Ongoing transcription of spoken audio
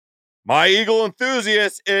My Eagle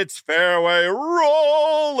enthusiasts, it's Fairway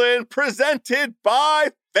Rolling, presented by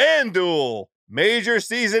FanDuel. Major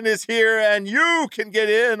season is here, and you can get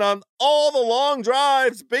in on all the long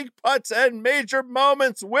drives, big putts, and major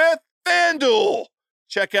moments with FanDuel.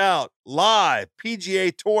 Check out live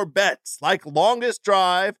PGA Tour bets like longest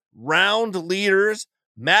drive, round leaders,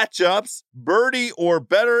 matchups, birdie or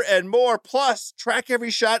better, and more. Plus, track every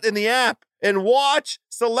shot in the app and watch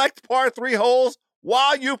select par 3 holes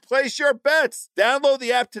while you place your bets. Download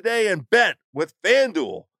the app today and bet with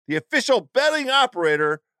FanDuel, the official betting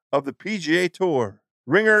operator of the PGA Tour.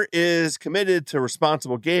 Ringer is committed to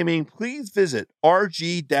responsible gaming. Please visit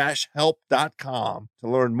rg-help.com to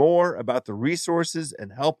learn more about the resources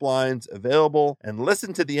and helplines available and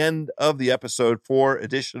listen to the end of the episode for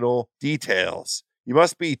additional details. You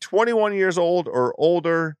must be 21 years old or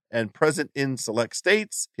older and present in select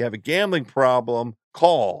states. If you have a gambling problem,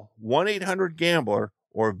 call 1-800-GAMBLER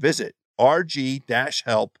or visit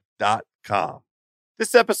rg-help.com.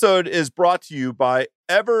 This episode is brought to you by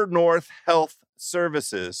Evernorth Health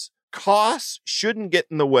Services. Costs shouldn't get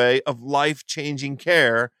in the way of life-changing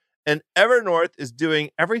care, and Evernorth is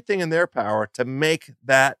doing everything in their power to make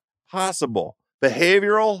that possible.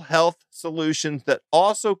 Behavioral health solutions that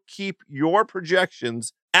also keep your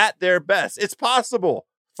projections at their best. It's possible.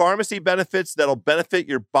 Pharmacy benefits that'll benefit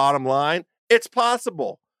your bottom line. It's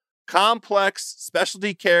possible. Complex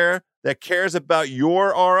specialty care that cares about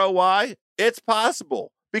your ROI. It's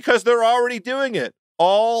possible because they're already doing it,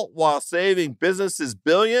 all while saving businesses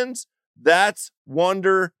billions. That's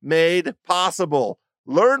wonder made possible.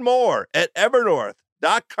 Learn more at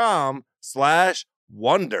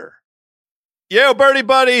evernorth.com/wonder. Yo, birdie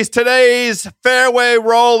buddies, today's Fairway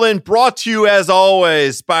Rolling brought to you as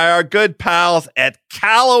always by our good pals at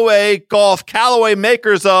Callaway Golf. Callaway,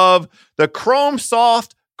 makers of the Chrome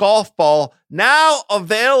Soft golf ball, now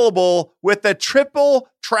available with the triple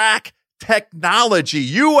track technology.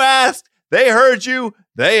 You asked, they heard you,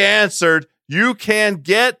 they answered. You can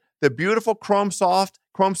get the beautiful Chrome Soft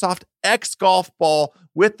X golf ball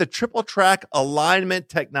with the triple track alignment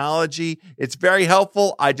technology. It's very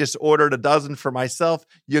helpful. I just ordered a dozen for myself.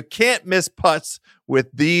 You can't miss putts with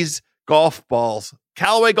these golf balls.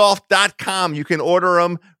 CallawayGolf.com. You can order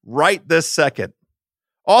them right this second.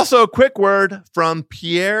 Also, a quick word from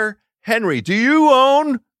Pierre Henry. Do you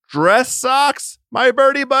own dress socks, my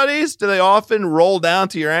birdie buddies? Do they often roll down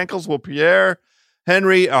to your ankles? Well, Pierre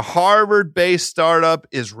Henry, a Harvard-based startup,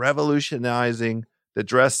 is revolutionizing the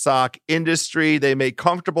dress sock industry. They make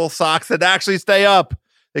comfortable socks that actually stay up.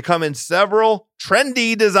 They come in several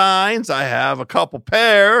trendy designs. I have a couple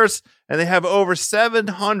pairs, and they have over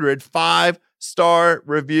 700 5-star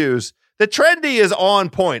reviews. The trendy is on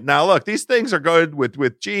point. Now, look, these things are good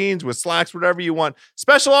with jeans, with slacks, whatever you want.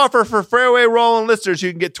 Special offer for Fairway Rolling listeners.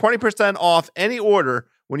 You can get 20% off any order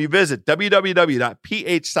when you visit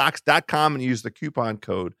www.phsocks.com and use the coupon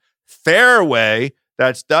code FAIRWAY.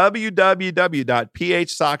 That's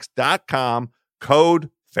www.phsocks.com, code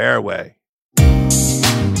FAIRWAY.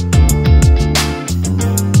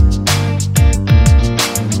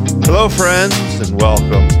 Hello, friends, and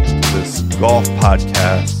welcome to this golf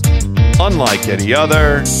podcast. Unlike any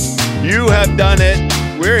other, you have done it.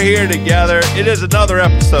 We're here together. It is another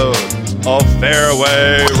episode of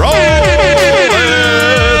Fairway Rolling,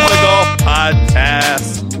 the golf podcast.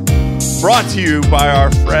 Brought to you by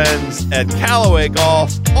our friends at Callaway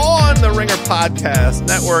Golf on the Ringer Podcast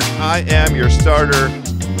Network. I am your starter,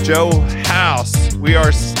 Joe House. We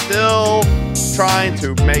are still trying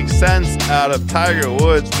to make sense out of Tiger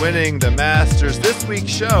Woods winning the Masters. This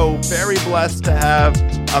week's show, very blessed to have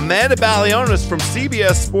Amanda Balionis from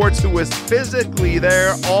CBS Sports, who was physically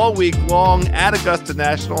there all week long at Augusta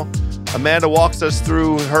National. Amanda walks us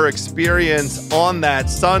through her experience on that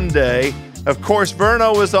Sunday. Of course,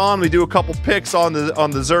 Verno was on. We do a couple picks on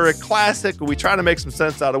the Zurich Classic. We try to make some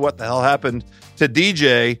sense out of what the hell happened to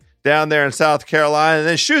DJ down there in South Carolina. And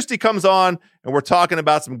then Schusty comes on, and we're talking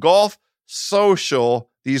about some golf social,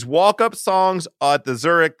 these walk-up songs at the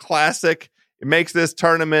Zurich Classic. It makes this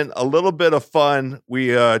tournament a little bit of fun.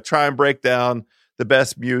 We try and break down the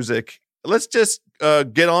best music. Let's just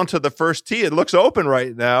get on to the first tee. It looks open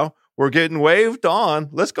right now. We're getting waved on.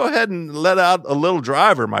 Let's go ahead and let out a little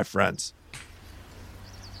driver, my friends.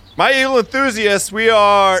 My Eagle enthusiasts, we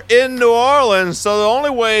are in New Orleans, so the only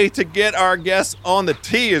way to get our guests on the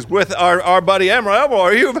tee is with our buddy Emerald. Emerald,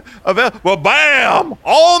 are you available? Well, bam!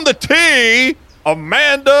 On the tee,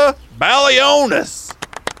 Amanda Balionis.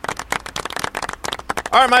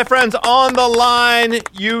 All right, my friends, on the line,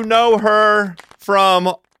 you know her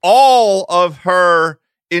from all of her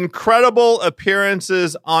incredible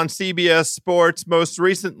appearances on CBS Sports. Most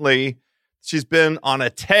recently, she's been on a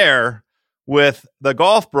tear with the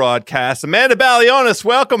golf broadcast. Amanda Balionis,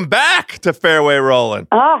 welcome back to Fairway Rolling.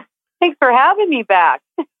 Thanks for having me back.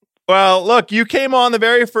 Well, look, you came on the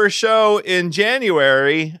very first show in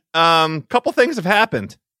January. Couple things have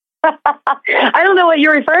happened. I don't know what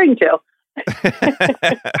you're referring to.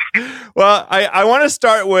 Well, I want to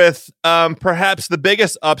start with perhaps the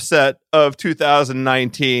biggest upset of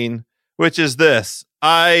 2019, which is this.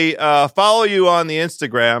 I follow you on the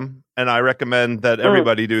Instagram, and I recommend that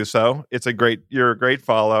everybody do so. You're a great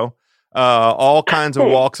follow. All kinds of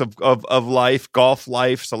walks of life, golf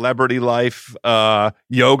life, celebrity life,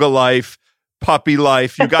 yoga life, puppy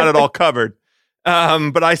life. You got it all covered.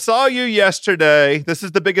 But I saw you yesterday. This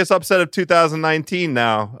is the biggest upset of 2019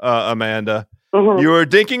 now, Amanda. Mm-hmm. You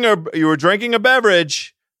were drinking a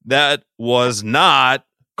beverage that was not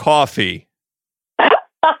coffee.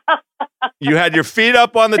 You had your feet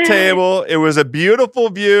up on the table. It was a beautiful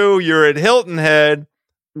view. You're at Hilton Head.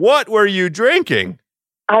 What were you drinking?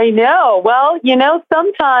 I know. Well,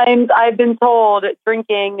 sometimes I've been told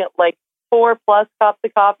drinking like 4+ cups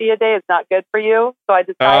of coffee a day is not good for you. So I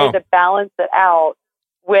decided to balance it out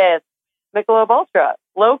with Michelob Ultra.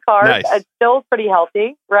 Low carb. Nice. It's still pretty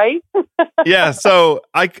healthy, right? Yeah. So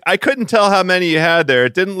I couldn't tell how many you had there.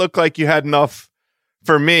 It didn't look like you had enough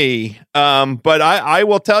for me. But I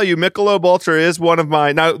will tell you, Michelob Ultra is one of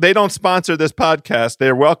my... Now, they don't sponsor this podcast.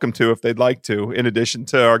 They're welcome to if they'd like to, in addition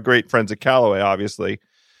to our great friends at Callaway, obviously.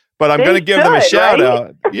 But I'm going to give them a shout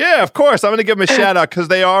out. Yeah, of course. I'm going to give them a shout out because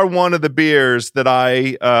they are one of the beers that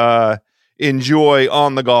I enjoy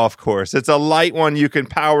on the golf course. It's a light one. You can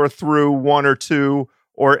power through 1 or 2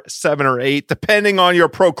 or 7 or 8, depending on your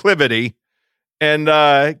proclivity. And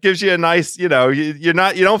it gives you a nice, you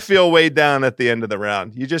don't feel weighed down at the end of the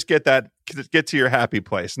round. You just get to your happy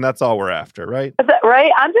place. And that's all we're after, right?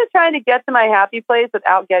 Right. I'm just trying to get to my happy place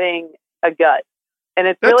without getting a gut. And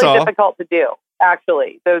it's really difficult to do.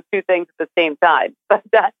 Actually, those two things at the same time, but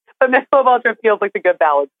Michelob Ultra feels like a good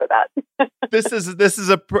balance for that. This is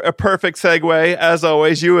a perfect segue. As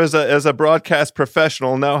always, you as a broadcast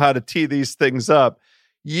professional know how to tee these things up.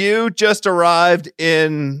 You just arrived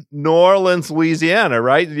in New Orleans, Louisiana,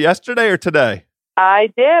 right? Yesterday or today?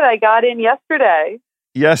 I did. I got in yesterday.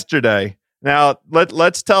 Yesterday. Now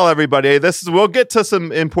let's tell everybody we'll get to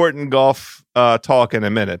some important golf talk in a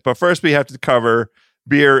minute, but first we have to cover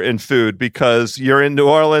beer and food because you're in New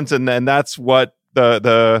Orleans and that's what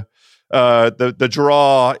the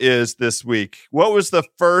draw is this week. What was the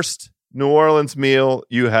first New Orleans meal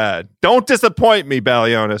you had? Don't disappoint me,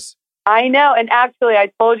 Balionis. I know. And actually,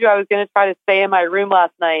 I told you I was going to try to stay in my room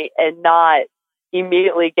last night and not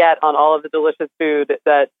immediately get on all of the delicious food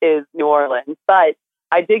that is New Orleans. But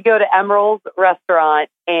I did go to Emeril's restaurant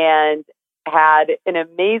and had an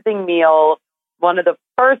amazing meal. One of the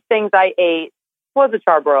first things I ate was a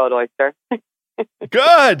charbroiled oyster.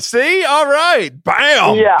 Good. See? All right.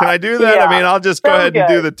 Bam. Yeah. Can I do that? Yeah. I mean, I'll just go ahead and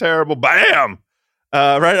do the terrible bam.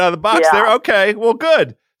 Right out of the box there. Okay. Well,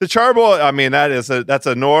 good. The charbroiled, I mean, that's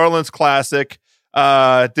a New Orleans classic.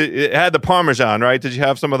 It had the Parmesan, right? Did you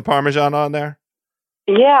have some of the Parmesan on there?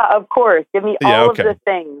 Yeah, of course. Give me all of the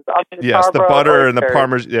things. Yes, the butter and the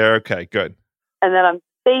Parmesan. Yeah, okay, good. And then I'm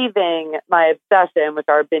saving my obsession, which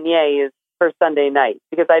are beignets, for Sunday night,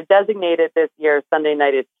 because I've designated this year Sunday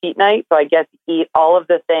night is cheat night. So I get to eat all of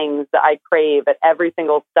the things that I crave at every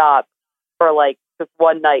single stop for like just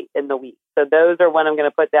one night in the week. So those are when I'm going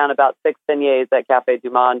to put down about 6 beignets at Cafe Du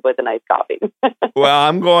Monde with a nice coffee. Well,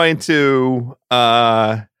 I'm going to,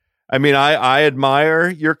 I admire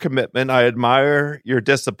your commitment. I admire your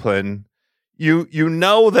discipline. You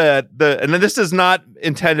know that and this is not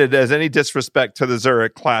intended as any disrespect to the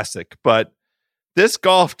Zurich Classic, but this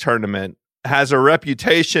golf tournament has a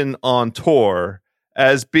reputation on tour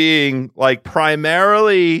as being like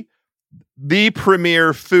primarily the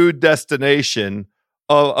premier food destination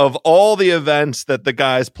of all the events that the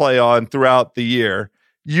guys play on throughout the year.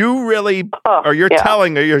 You really you're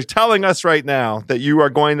telling us right now that you are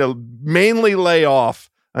going to mainly lay off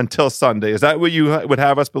until Sunday. Is that what you would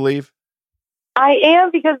have us believe? I am,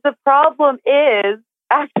 because the problem is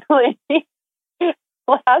actually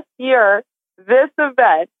last year, this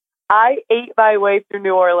event, I ate my way through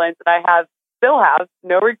New Orleans and I still have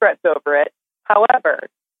no regrets over it. However,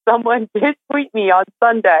 someone did tweet me on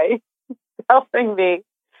Sunday telling me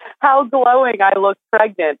how glowing I look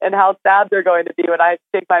pregnant and how sad they're going to be when I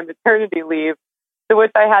take my maternity leave, to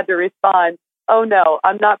which I had to respond, oh no,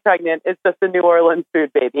 I'm not pregnant. It's just a New Orleans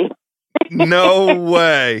food baby. No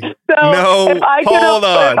way. So no, hold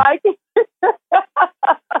on.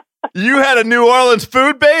 You had a New Orleans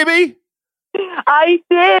food baby? I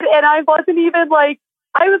did. And I wasn't even like,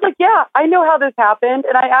 I was like, yeah, I know how this happened.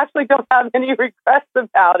 And I actually don't have any regrets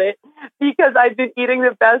about it because I've been eating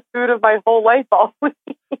the best food of my whole life all week.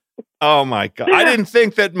 Oh my God. I didn't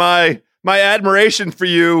think that my admiration for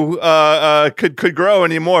you could grow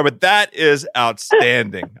anymore, but that is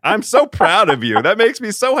outstanding. I'm so proud of you. That makes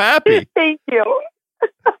me so happy. Thank you.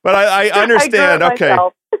 But I understand. I Okay.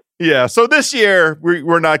 Yeah. So this year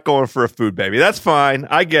we're not going for a food baby. That's fine.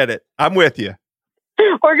 I get it. I'm with you.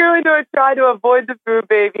 We're going to try to avoid the food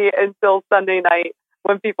baby until Sunday night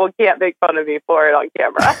when people can't make fun of me for it on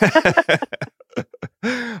camera.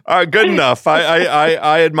 All right, good enough.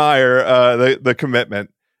 I admire the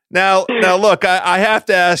commitment. Now look, I have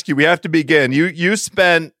to ask you. We have to begin. You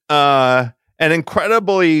spent an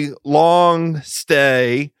incredibly long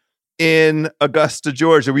stay in Augusta,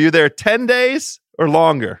 Georgia. Were you there 10 days or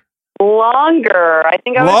longer? Longer. I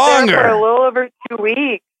think I was there for a little over 2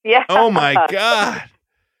 weeks. Yeah. Oh my God.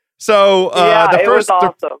 So it was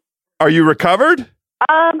awesome. Are you recovered?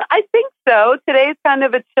 I think so. Today's kind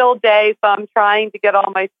of a chill day, so I'm trying to get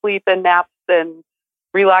all my sleep and naps and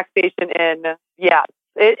relaxation in. Yeah.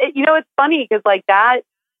 It's funny because like that,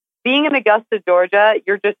 being in Augusta, Georgia,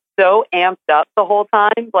 you're just so amped up the whole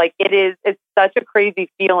time. Like it's such a crazy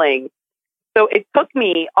feeling. So it took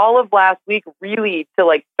me all of last week really to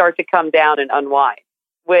like start to come down and unwind,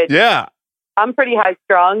 which I'm pretty high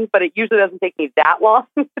strung, but it usually doesn't take me that long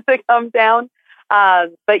to come down.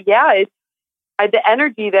 But yeah, the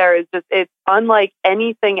energy there is just, it's unlike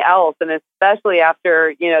anything else. And especially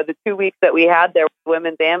after, the 2 weeks that we had there with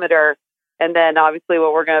women's amateur. And then obviously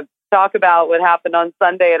what we're going to talk about, what happened on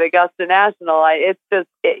Sunday at Augusta National.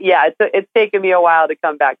 It's taken me a while to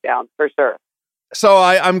come back down for sure. So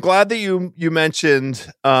I'm glad that you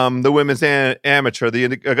mentioned the women's amateur, the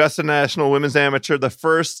Augusta National Women's Amateur, the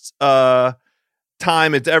first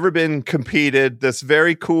time it's ever been competed. This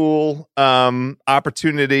very cool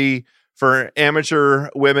opportunity for amateur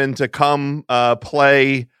women to come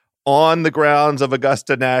play on the grounds of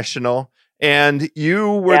Augusta National. And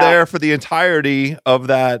you were there for the entirety of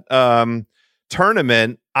that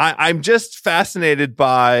tournament. I'm just fascinated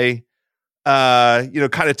by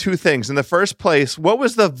kind of two things. In the first place, what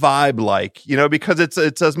was the vibe like? Because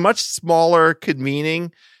it's a much smaller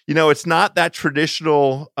convening. It's not that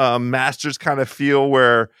traditional Masters kind of feel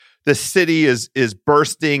where the city is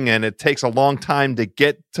bursting and it takes a long time to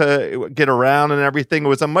get around and everything. It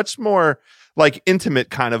was a much more like intimate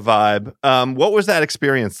kind of vibe. What was that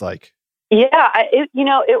experience like? Yeah,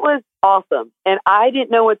 it was awesome, and I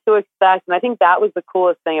didn't know what to expect. And I think that was the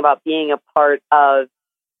coolest thing about being a part of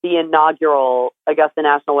the inaugural Augusta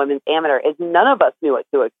National Women's Amateur is none of us knew what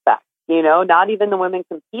to expect, not even the women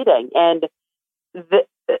competing. And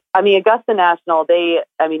Augusta National,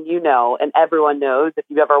 and everyone knows if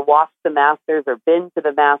you've ever watched the Masters or been to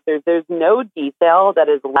the Masters, there's no detail that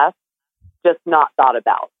is left just not thought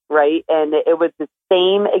about, right? And it was the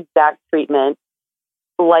same exact treatment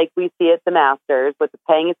like we see at the Masters with the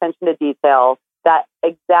paying attention to detail. That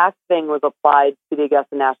exact thing was applied to the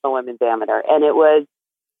Augusta National Women's Amateur. And it was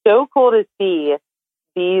so cool to see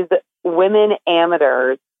these women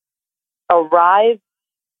amateurs arrive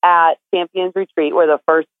at Champions Retreat where the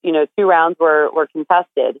first, 2 rounds were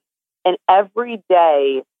contested, and every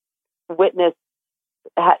day witness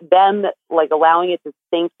them like allowing it to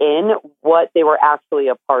sink in what they were actually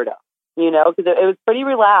a part of, because it was pretty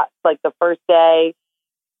relaxed, like the first day,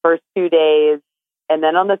 first 2 days. And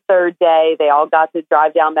then on the third day, they all got to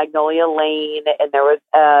drive down Magnolia Lane, and there was,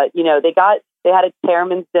 they had a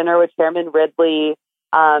chairman's dinner with Chairman Ridley.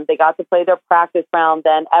 They got to play their practice round.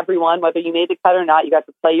 Then everyone, whether you made the cut or not, you got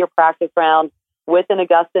to play your practice round with an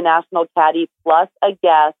Augusta National caddy plus a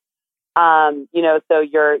guest. So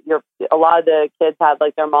a lot of the kids had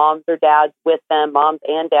like their moms or dads with them, moms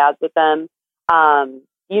and dads with them. So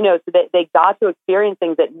they got to experience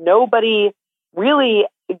things that nobody really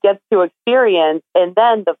gets to experience. And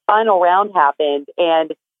then the final round happened,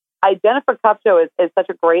 and Jennifer Kupcho is such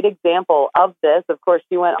a great example of this. Of course,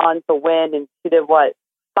 she went on to win, and she did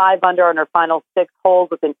 5 under on her final 6 holes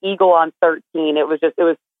with an eagle on 13. It was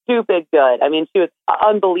stupid good. I mean, she was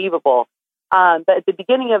unbelievable. But at the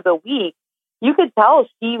beginning of the week, you could tell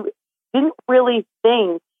she didn't really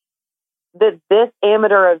think that this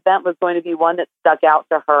amateur event was going to be one that stuck out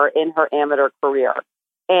to her in her amateur career.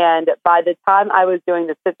 And by the time I was doing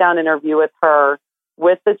the sit-down interview with her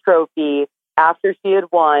with the trophy after she had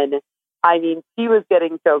won, I mean, she was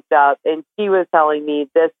getting choked up, and she was telling me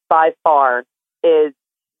this by far is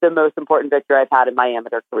the most important victory I've had in my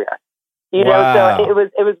amateur career. So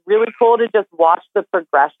it was really cool to just watch the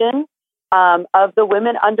progression of the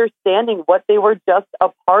women understanding what they were just a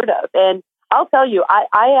part of. And I'll tell you,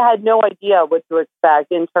 I had no idea what to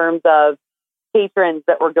expect in terms of patrons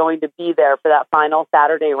that were going to be there for that final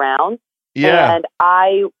Saturday round. Yeah. And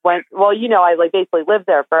I went, I basically lived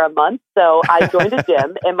there for a month. So I joined a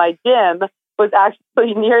gym, and my gym was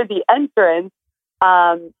actually near the entrance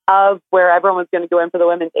of where everyone was going to go in for the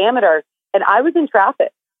women's amateur. And I was in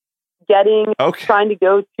traffic trying to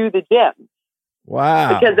go to the gym.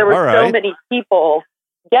 Wow. Because there were so many people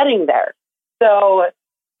getting there. So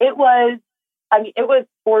it was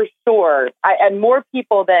for sure. And more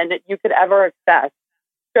people than you could ever expect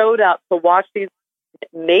showed up to watch these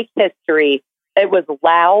make history. It was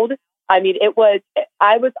loud. I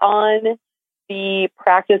was on the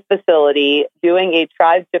practice facility doing a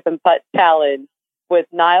tribe chip and putt challenge with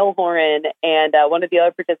Niall Horan and one of the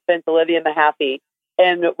other participants, Olivia Mahaffey.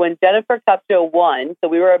 And when Jennifer Kupcho won, so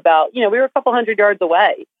we were a couple hundred yards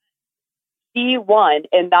away. She won,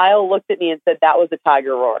 and Niall looked at me and said, "That was a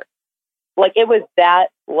tiger roar." Like, it was that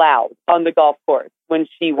loud on the golf course when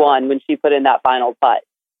she won, when she put in that final putt.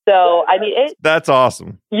 So, that's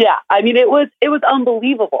awesome. Yeah. It was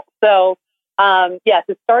unbelievable. So, to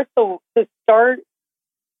start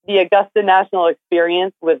the Augusta National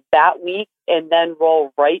Experience with that week and then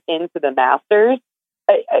roll right into the Masters,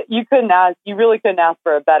 you really couldn't ask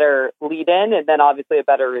for a better lead-in, and then obviously a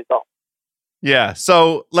better result. Yeah.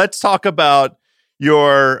 So let's talk about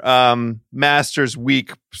your Masters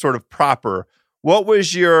week sort of proper. What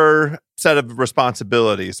was your set of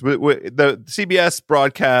responsibilities? The CBS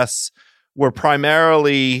broadcasts were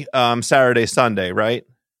primarily Saturday, Sunday, right?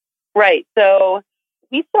 Right. So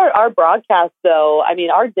we start our broadcast, though.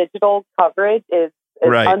 Our digital coverage is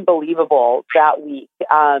unbelievable that week.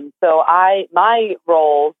 So my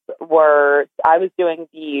roles were, I was doing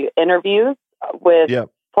the interviews with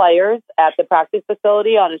players at the practice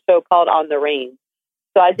facility on a show called On the Range.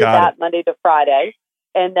 So I did that Monday to Friday,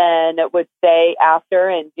 and then would stay after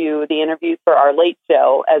and do the interviews for our late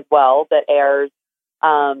show as well that airs,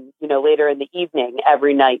 later in the evening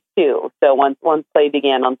every night too. So once play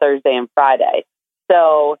began on Thursday and Friday.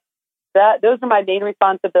 So those are my main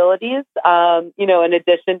responsibilities, in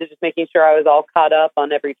addition to just making sure I was all caught up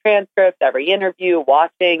on every transcript, every interview,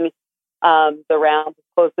 watching the rounds as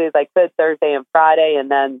closely as I could Thursday and Friday.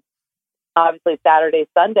 And then obviously Saturday,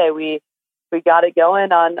 Sunday, we got it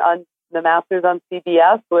going on the Masters on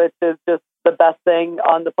CBS, which is just the best thing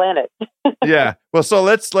on the planet. Yeah. Well, so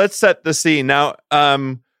let's set the scene. Now,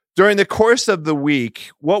 during the course of the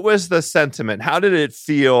week, what was the sentiment? How did it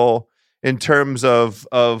feel in terms of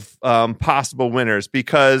possible winners?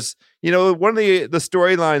 Because, one of the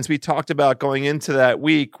storylines we talked about going into that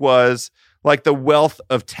week was like the wealth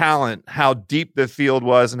of talent, how deep the field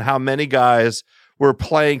was and how many guys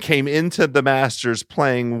came into the Masters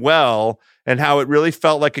playing well, and how it really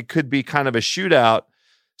felt like it could be kind of a shootout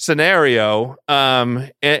scenario.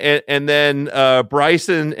 And then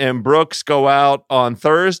Bryson and Brooks go out on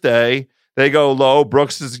Thursday. They go low.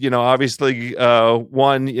 Brooks is, obviously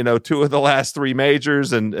won, 2 of the last 3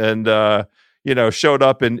 majors and showed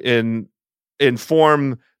up in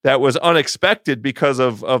form that was unexpected because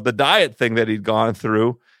of the diet thing that he'd gone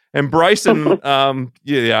through. And Bryson,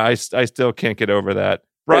 I still can't get over that.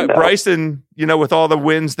 Bryson, with all the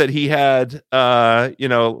wins that he had,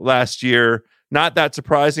 last year, not that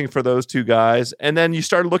surprising for those two guys. And then you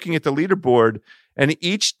started looking at the leaderboard, and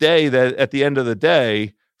each day that at the end of the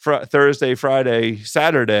day, Thursday, Friday,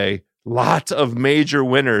 Saturday, lots of major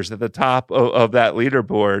winners at the top of that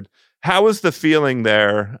leaderboard. How was the feeling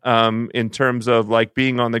there in terms of like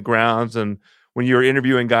being on the grounds and when you were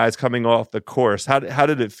interviewing guys coming off the course? How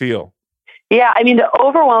did it feel? Yeah, the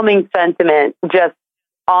overwhelming sentiment just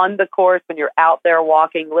on the course when you're out there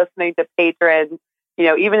walking, listening to patrons,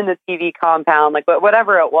 even in the TV compound, like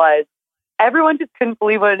whatever it was, everyone just couldn't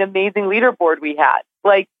believe what an amazing leaderboard we had.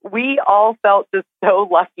 Like, we all felt just so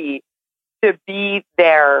lucky to be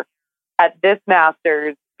there at this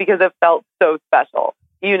Masters because it felt so special.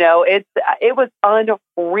 It was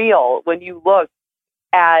unreal when you look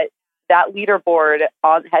at that leaderboard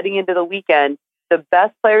on heading into the weekend. The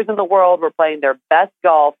best players in the world were playing their best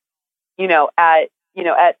golf, at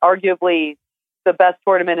arguably the best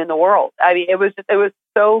tournament in the world. It was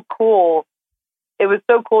so cool. It was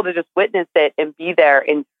so cool to just witness it and be there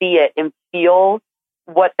and see it and feel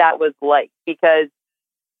what that was like, because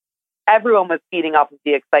everyone was feeding off of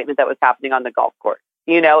the excitement that was happening on the golf course.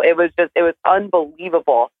 It was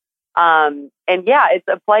unbelievable. And yeah, it's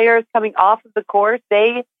the players coming off of the course.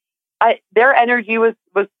 Their energy was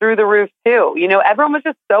through the roof too. Everyone was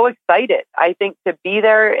just so excited. I think to be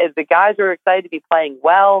there, as the guys were excited to be playing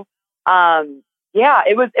well. Yeah,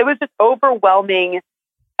 it was just overwhelming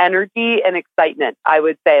energy and excitement, I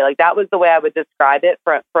would say. Like, that was the way I would describe it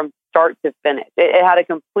from start to finish. It had a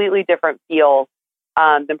completely different feel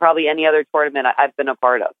than probably any other tournament I've been a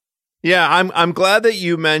part of. Yeah, I'm glad that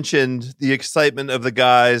you mentioned the excitement of the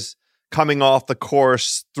guys coming off the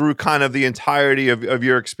course through kind of the entirety of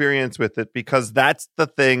your experience with it, because that's the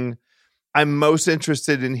thing I'm most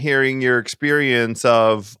interested in hearing your experience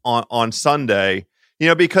of on Sunday.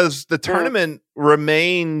 Because the tournament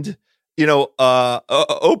remained,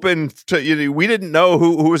 open to, we didn't know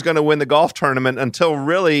who was going to win the golf tournament until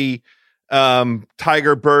really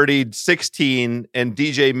Tiger birdied 16 and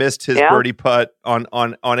DJ missed his birdie putt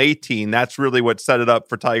on 18. That's really what set it up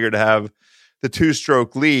for Tiger to have the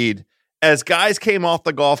 2-stroke lead. As guys came off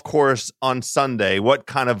the golf course on Sunday, what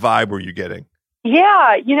kind of vibe were you getting?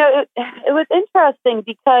 Yeah, it was interesting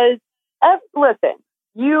because, listen,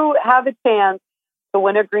 you have a chance to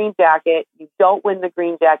win a green jacket. You don't win the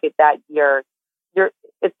green jacket that year,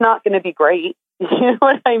 it's not going to be great. You know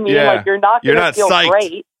what I mean? Yeah. Like, you're not going to feel psyched.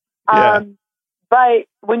 Great. Yeah. But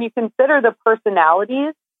when you consider the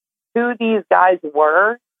personalities, who these guys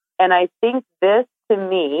were, and I think this, to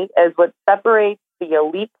me, is what separates the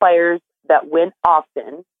elite players that win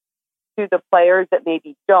often to the players that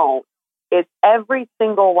maybe don't. It's every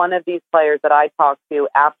single one of these players that I talked to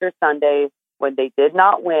after Sunday when they did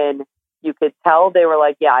not win. You could tell they were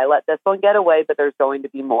like, yeah, I let this one get away, but there's going to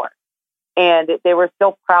be more. And they were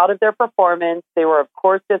still proud of their performance. They were, of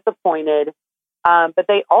course, disappointed. But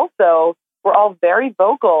they also were all very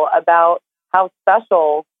vocal about how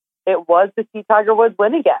special it was to see Tiger Woods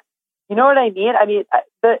win again. You know what I mean? I mean,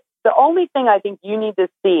 the only thing I think you need to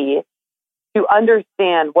see to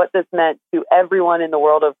understand what this meant to everyone in the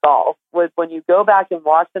world of golf was when you go back and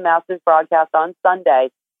watch the Masters broadcast on Sunday,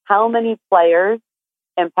 how many players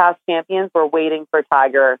and past champions were waiting for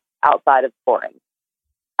Tiger outside of scoring.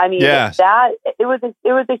 I mean, yes. It was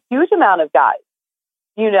a huge amount of guys,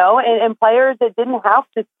 and players that didn't have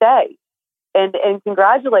to stay and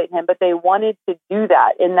congratulate him, but they wanted to do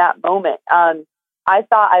that in that moment. I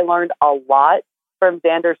thought I learned a lot from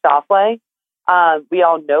Xander Schauffele. We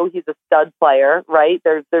all know he's a stud player, right?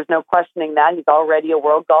 There's no questioning that. He's already a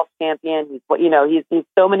world golf champion. He's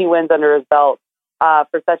so many wins under his belt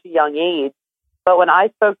for such a young age. But when I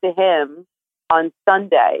spoke to him on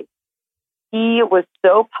Sunday, he was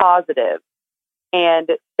so positive and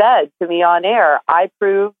said to me on air, I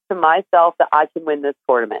proved to myself that I can win this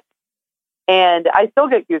tournament. And I still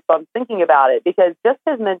get goosebumps thinking about it because just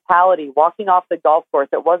his mentality walking off the golf course,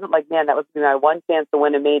 it wasn't like, man, that was my one chance to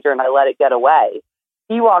win a major and I let it get away.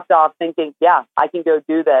 He walked off thinking, yeah, I can go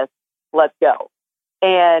do this. Let's go.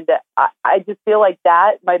 And I just feel like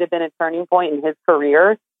that might have been a turning point in his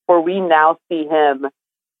career where we now see him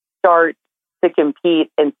start to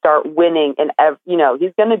compete and start winning. And,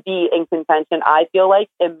 he's going to be in contention, I feel like,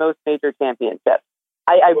 in most major championships.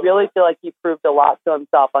 I really feel like he proved a lot to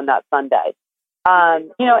himself on that Sunday.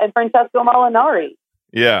 And Francesco Molinari.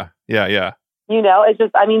 Yeah. It's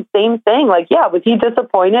just, same thing. Like, yeah, was he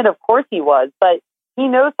disappointed? Of course he was, but he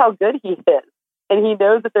knows how good he is. And he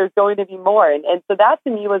knows that there's going to be more. And so that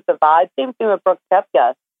to me was the vibe. Same thing with Brooks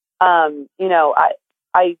Koepka.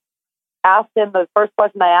 I asked him, the first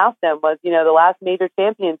question I asked him was, the last major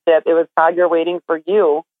championship, it was Tiger waiting for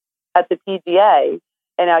you at the PGA.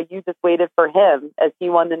 And now you just waited for him as he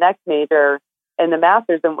won the next major in the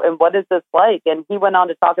Masters. And what is this like? And he went on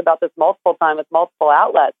to talk about this multiple times with multiple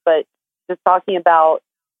outlets, but just talking about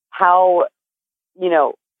how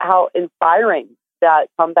inspiring that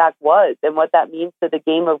comeback was and what that means to the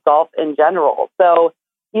game of golf in general. So,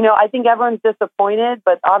 I think everyone's disappointed,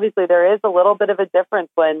 but obviously there is a little bit of a difference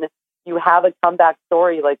when you have a comeback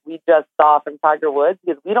story like we just saw from Tiger Woods,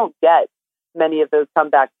 because we don't get many of those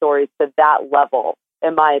comeback stories to that level,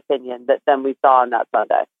 in my opinion, than we saw on that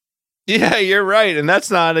Sunday. Yeah, you're right. And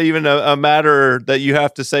that's not even a matter that you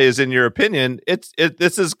have to say is in your opinion.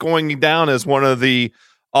 This is going down as one of the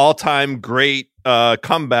all-time great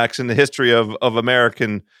comebacks in the history of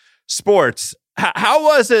American sports. How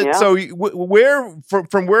was it? Yeah. So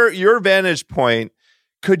from where your vantage point,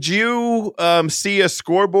 could you see a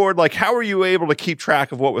scoreboard? Like, how were you able to keep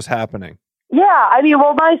track of what was happening? Yeah,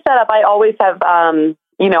 my setup, I always have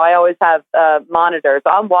monitors.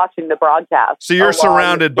 So I'm watching the broadcast. So you're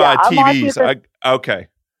surrounded by TVs. Okay.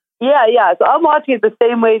 Yeah. So I'm watching it the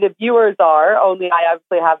same way the viewers are, only I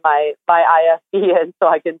obviously have my ISP in so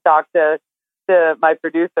I can talk to my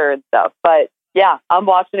producer and stuff. But yeah, I'm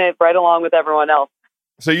watching it right along with everyone else.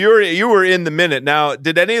 So you were in the minute. Now,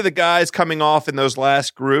 did any of the guys coming off in those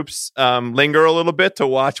last groups linger a little bit to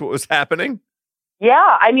watch what was happening?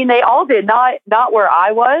 Yeah, I mean, they all did. Not where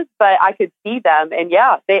I was, but I could see them. And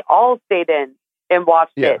yeah, they all stayed in and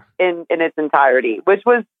watched it in its entirety, which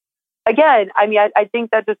was, again, I mean, I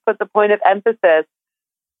think that just puts a point of emphasis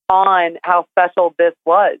on how special this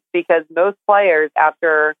was, because most players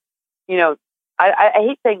after, you know, I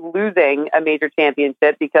hate saying losing a major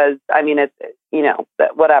championship because, I mean, it's, you know,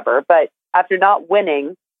 whatever. But after not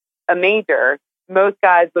winning a major, most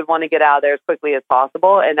guys would want to get out of there as quickly as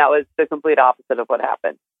possible. And that was the complete opposite of what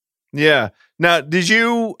happened. Yeah. Now, did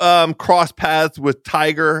you cross paths with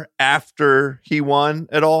Tiger after he won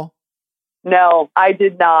at all? No, I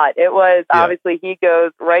did not. It was obviously he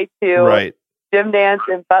goes right to Jim Nance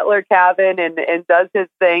and Butler Cabin and does his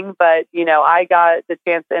thing. But, you know, I got the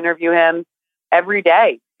chance to interview him every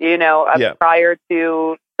day, you know, prior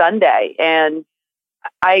to Sunday. And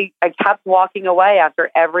I kept walking away after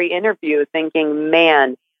every interview thinking,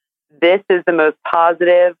 man, this is the most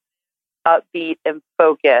positive, upbeat, and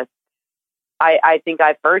focused I think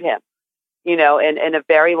I've heard him, you know, in a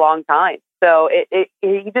very long time. So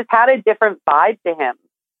he just had a different vibe to him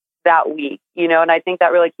that week, you know, and I think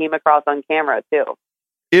that really came across on camera too.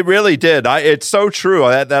 It really did. It's so true.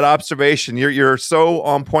 That observation. You're so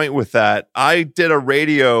on point with that. I did a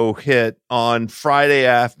radio hit on Friday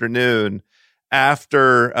afternoon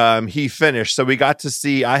after he finished. So we got to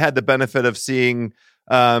see, I had the benefit of seeing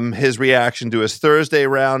his reaction to his Thursday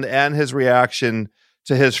round and his reaction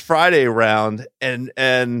to his Friday round. And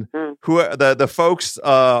who the folks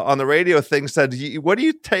on the radio thing said, what do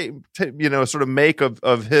you sort of make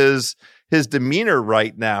of his demeanor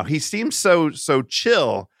right now? He seems so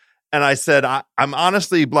chill. And I said, I'm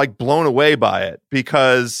honestly like blown away by it,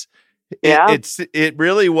 because it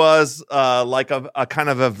really was like a kind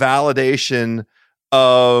of a validation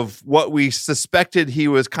of what we suspected he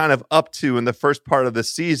was kind of up to in the first part of the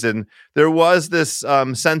season. There was this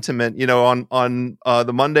sentiment, you know, on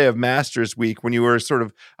the Monday of Masters week, when you were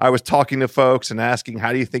I was talking to folks and asking,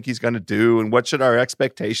 how do you think he's going to do, and what should our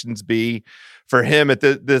expectations be for him at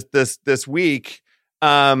this week?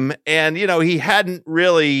 And you know, he hadn't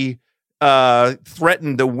really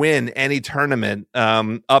threatened to win any tournament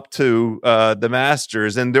up to the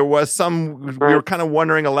Masters, and there was we were kind of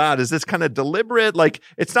wondering aloud, is this kind of deliberate? Like,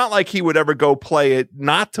 it's not like he would ever go play it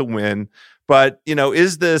not to win, but you know,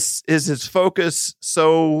 is his focus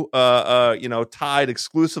so you know, tied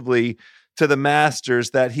exclusively to the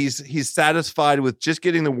Masters that he's satisfied with just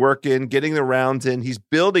getting the work in, getting the rounds in? He's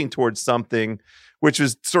building towards something which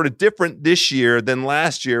was sort of different this year than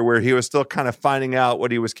last year, where he was still kind of finding out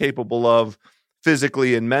what he was capable of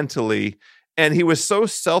physically and mentally. And he was so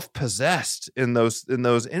self-possessed in those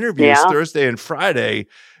interviews Thursday and Friday.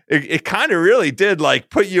 It kind of really did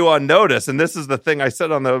like put you on notice. And this is the thing I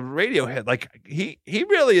said on the radio hit. Like, he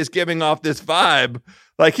really is giving off this vibe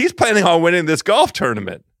like he's planning on winning this golf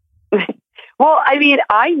tournament. Well, I mean,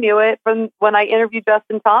 I knew it from when I interviewed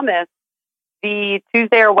Justin Thomas the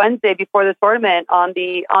Tuesday or Wednesday before the tournament on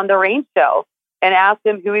the Range show, and asked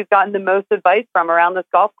him who he's gotten the most advice from around this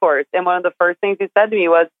golf course. And one of the first things he said to me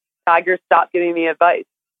was, Tiger, stop giving me advice.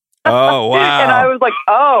 Oh, wow. And I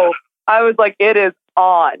was like, it is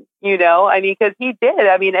on, you know, I mean, because he did.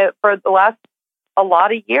 I mean, for the last a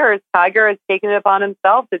lot of years, Tiger has taken it upon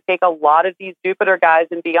himself to take a lot of these Jupiter guys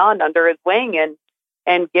and beyond under his wing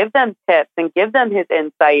and give them tips and give them his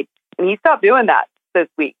insight. And he stopped doing that this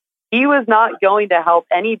week. He was not going to help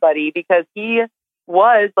anybody because he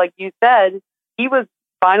was, like you said, he was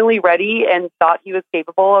finally ready and thought he was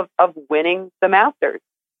capable of winning the Masters.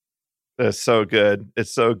 That's so good.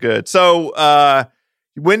 It's so good. So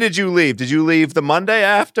when did you leave? Did you leave the Monday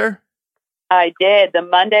after? I did, the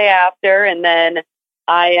Monday after. And then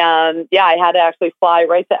I had to actually fly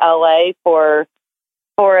right to LA for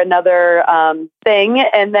another thing.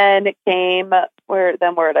 And then it came... where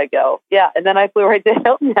did I go? Yeah. And then I flew right to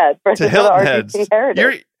Hilton Head for the RBC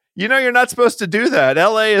Heritage. You're not supposed to do that.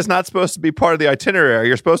 LA is not supposed to be part of the itinerary.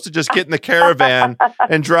 You're supposed to just get in the caravan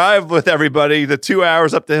and drive with everybody the 2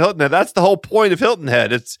 hours up to Hilton Head. That's the whole point of Hilton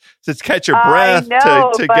Head. It's to catch your breath,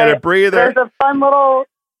 to get a breather. There's a fun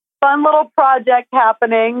little project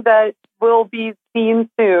happening that will be seen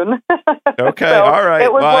soon. Okay, so all right.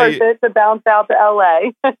 It was worth it to bounce out to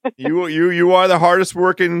LA. You are the hardest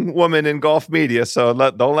working woman in golf media, so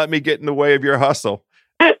don't let me get in the way of your hustle.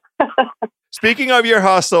 Speaking of your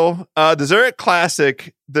hustle, the Zurich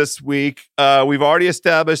Classic this week, we've already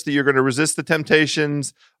established that you're going to resist the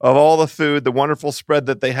temptations of all the food, the wonderful spread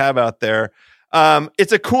that they have out there.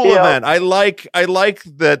 It's a cool event. I like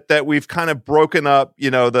that we've kind of broken up,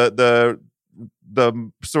 you know, the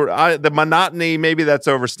monotony. Maybe that's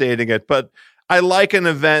overstating it, but I like an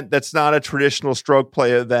event that's not a traditional stroke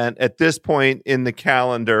play event at this point in the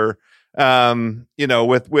calendar.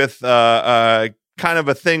 With kind of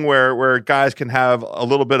a thing where guys can have a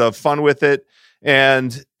little bit of fun with it,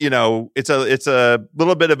 and it's a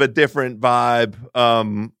little bit of a different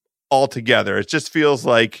vibe altogether. It just feels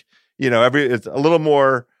like it's a little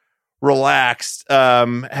more relaxed.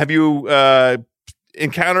 Have you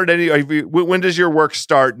encountered any? When does your work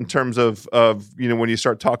start in terms of when you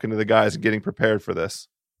start talking to the guys and getting prepared for this?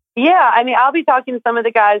 Yeah, I mean, I'll be talking to some of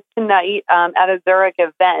the guys tonight at a Zurich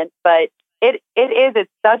event, but it's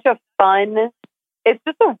such a fun. It's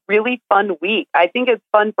just a really fun week. I think it's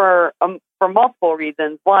fun for multiple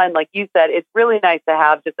reasons. One, like you said, it's really nice to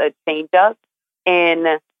have just a change up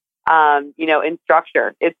in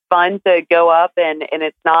structure. It's fun to go up and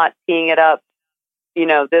it's not teeing it up,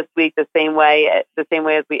 this week the same way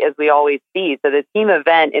as we always see. So the team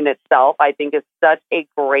event in itself, I think, is such a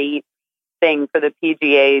great thing for the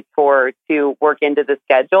PGA Tour to work into the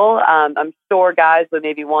schedule. I'm sure guys would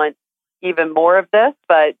maybe want even more of this,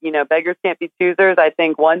 but beggars can't be choosers. I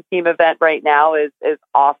think one team event right now is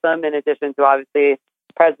awesome, in addition to obviously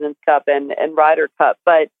President's Cup and Ryder Cup.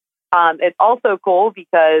 But it's also cool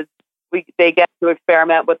because they get to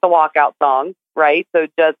experiment with the walkout songs, right? So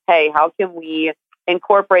just, hey, how can we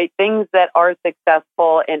incorporate things that are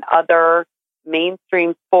successful in other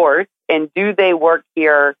mainstream sports, and do they work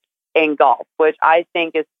here in golf, which I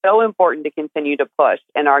think is so important to continue to push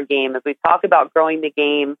in our game as we talk about growing the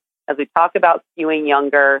game, as we talk about skewing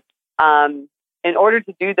younger. In order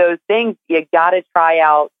to do those things, you got to try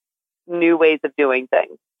out new ways of doing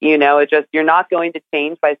things. You're not going to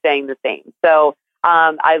change by saying the same. So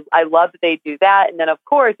I love that they do that. And then, of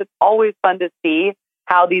course, it's always fun to see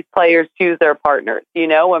how these players choose their partners.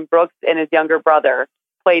 When Brooks and his younger brother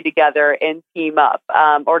play together and team up,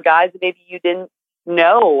 or guys that maybe you didn't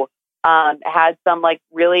know had some like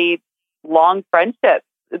really long friendships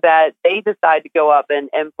that they decide to go up and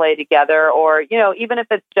play together, or even if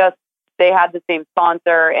it's just they had the same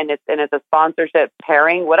sponsor and it's a sponsorship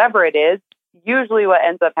pairing, whatever it is. Usually what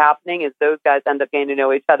ends up happening is those guys end up getting to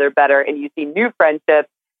know each other better, and you see new friendships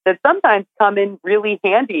that sometimes come in really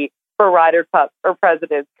handy for Ryder Cup or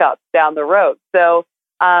President's Cup down the road. So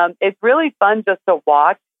it's really fun just to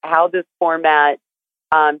watch how this format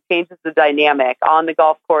changes the dynamic on the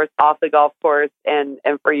golf course, off the golf course, and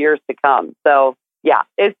for years to come. So yeah,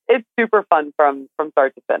 it's super fun from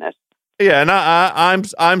start to finish. Yeah, and I'm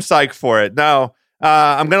psyched for it. Now,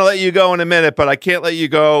 I'm going to let you go in a minute, but I can't let you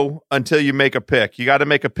go until you make a pick. You got to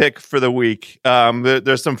make a pick for the week.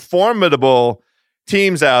 There's some formidable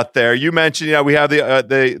teams out there. You mentioned, we have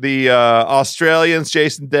the Australians,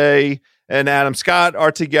 Jason Day and Adam Scott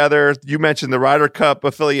are together. You mentioned the Ryder Cup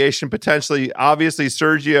affiliation potentially. Obviously,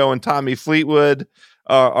 Sergio and Tommy Fleetwood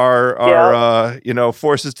are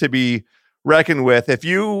forces to be reckoned with. If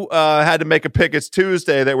you had to make a pick, it's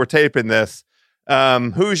Tuesday that we're taping this.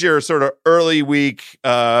 Who's your sort of early week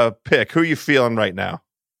pick? Who are you feeling right now?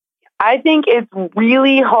 I think it's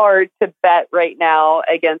really hard to bet right now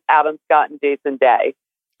against Adam Scott and Jason Day.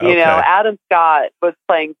 Okay. Adam Scott was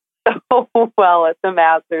playing so well at the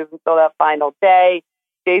Masters until that final day.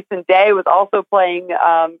 Jason Day was also playing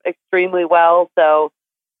extremely well. So,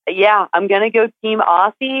 yeah, I'm going to go Team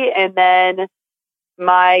Aussie. And then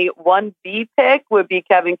my 1B pick would be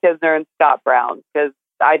Kevin Kisner and Scott Brown, because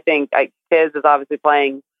I think Kiz is obviously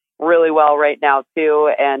playing really well right now,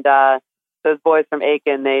 too. And those boys from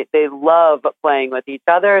Aiken, they love playing with each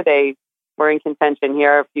other. They were in contention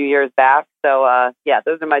here a few years back. So,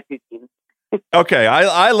 those are my two teams. Okay,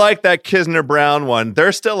 I like that Kisner Brown one.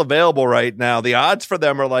 They're still available right now. The odds for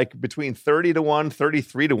them are like between 30-1,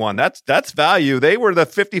 33-1. That's value. They were the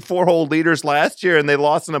 54-hole leaders last year, and they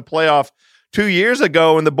lost in a playoff 2 years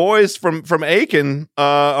ago. And the boys from Aiken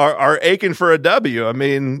are aching for a W. I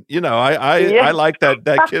mean, I like that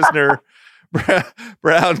Kisner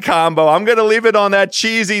Brown combo. I'm going to leave it on that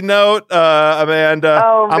cheesy note, Amanda.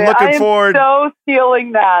 I'm looking forward. So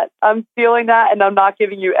stealing that. I'm stealing that, and I'm not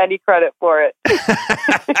giving you any credit for it.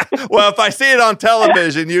 Well, if I see it on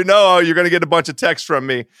television, you're going to get a bunch of texts from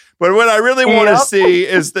me. But what I really want to see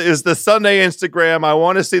is the Sunday Instagram. I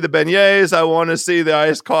want to see the beignets. I want to see the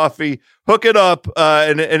iced coffee. Hook it up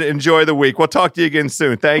and enjoy the week. We'll talk to you again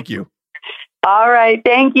soon. Thank you. All right.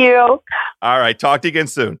 Thank you. All right. Talk to you again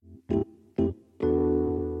soon.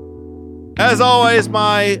 As always,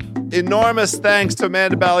 my enormous thanks to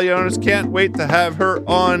Amanda Balionis. Can't wait to have her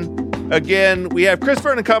on again. We have Chris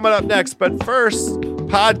Vernon coming up next, but first,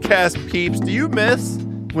 podcast peeps, do you miss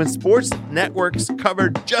when sports networks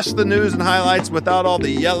covered just the news and highlights without all the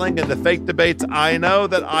yelling and the fake debates? I know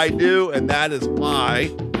that I do, and that is why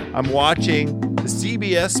I'm watching the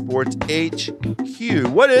CBS Sports HQ.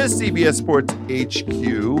 What is CBS Sports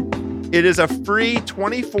HQ? It is a free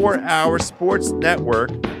 24-hour sports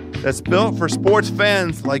network that's built for sports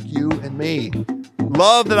fans like you and me.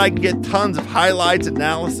 Love that I can get tons of highlights,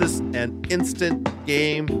 analysis, and instant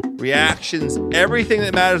game reactions. Everything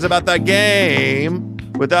that matters about that game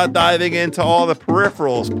without diving into all the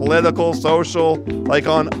peripherals, political, social, like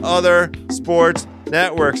on other sports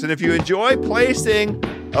networks. And if you enjoy placing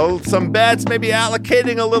some bets, maybe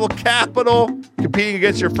allocating a little capital, competing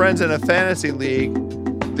against your friends in a fantasy league,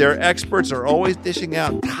 their experts are always dishing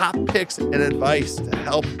out top picks and advice to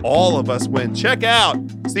help all of us win. Check out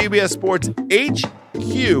CBS Sports HQ.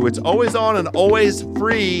 It's always on and always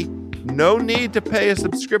free. No need to pay a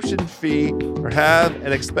subscription fee or have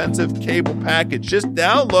an expensive cable package. Just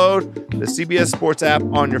download the CBS Sports app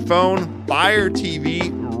on your phone, Fire TV,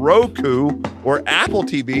 Roku, or Apple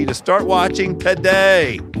TV to start watching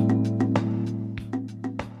today.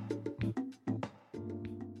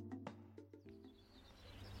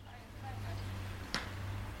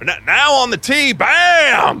 Now on the tee,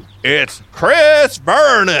 bam! It's Chris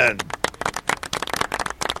Vernon.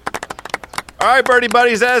 All right, Birdie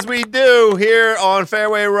Buddies, as we do here on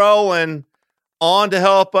Fairway Rolling, on to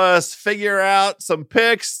help us figure out some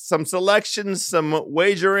picks, some selections, some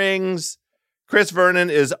wagerings. Chris Vernon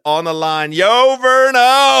is on the line. Yo,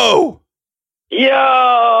 Verno!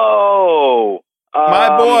 Yo!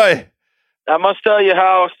 My boy. I must tell you,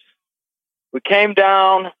 House, we came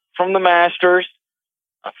down from the Masters,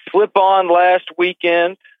 a flip-on last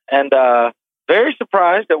weekend, and very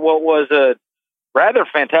surprised at what was a rather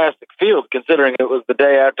fantastic field, considering it was the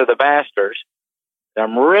day after the Masters.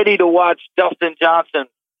 I'm ready to watch Dustin Johnson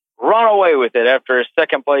run away with it after his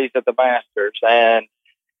second place at the Masters. And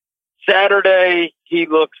Saturday, he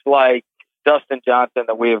looks like Dustin Johnson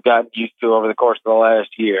that we have gotten used to over the course of the last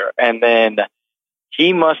year. And then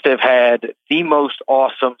he must have had the most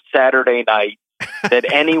awesome Saturday night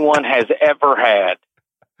that anyone has ever had.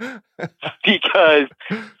 Because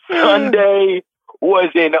Sunday was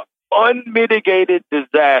an unmitigated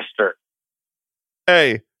disaster.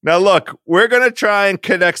 Hey, now look, we're going to try and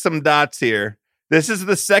connect some dots here. This is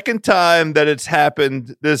the second time that it's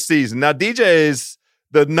happened this season. Now, DJ is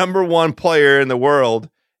the number one player in the world,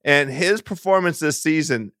 and his performance this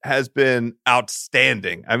season has been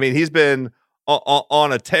outstanding. I mean, he's been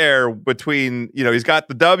on a tear between, he's got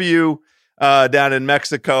the W down in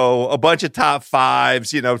Mexico, a bunch of top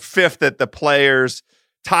fives, fifth at the Players,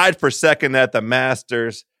 tied for second at the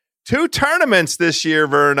Masters. 2 tournaments this year,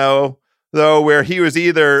 Verno, though, where he was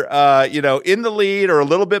either, in the lead or a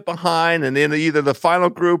little bit behind and in either the final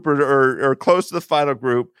group or close to the final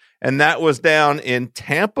group. And that was down in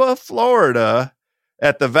Tampa, Florida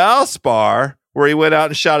at the Valspar, where he went out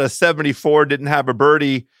and shot a 74, didn't have a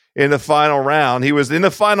birdie in the final round. He was in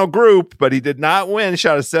the final group, but he did not win,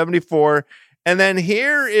 shot a 74. And then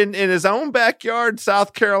here in his own backyard,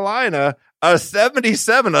 South Carolina, a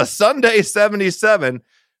 77, a Sunday 77.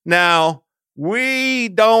 Now, we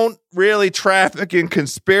don't really traffic in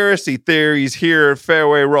conspiracy theories here at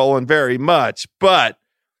Fairway Rolling very much, but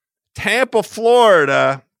Tampa,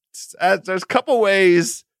 Florida, there's a couple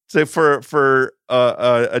ways for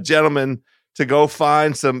a gentleman to go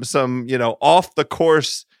find some off the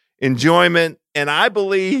course enjoyment, and I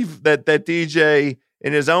believe that DJ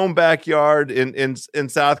in his own backyard in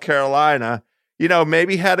South Carolina,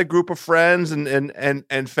 maybe had a group of friends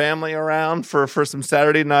and family around for some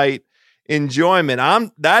Saturday night enjoyment.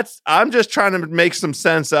 I'm just trying to make some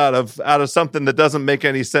sense out of something that doesn't make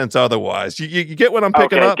any sense otherwise. You get what I'm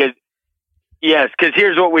picking up? Yes, because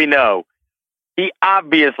here's what we know. He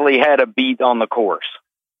obviously had a beat on the course.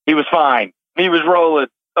 He was fine. He was rolling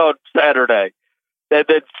on Saturday. That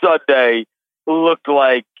Sunday looked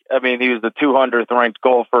like, he was the 200th ranked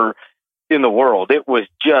golfer in the world. It was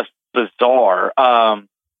just bizarre.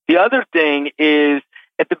 The other thing is,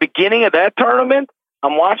 at the beginning of that tournament,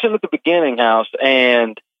 I'm watching at the beginning, House,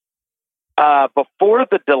 and before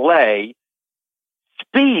the delay,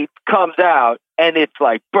 Spieth comes out, and it's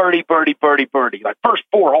like birdie, birdie, birdie, birdie. Like first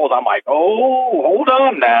 4 holes, I'm like, oh, hold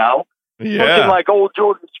on now. Yeah. Looking like old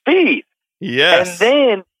Jordan Spieth. Yes. And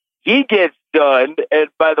then he gets done, and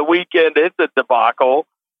by the weekend, it's a debacle.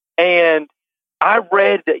 And I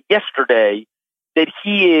read yesterday that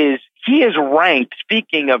he is ranked,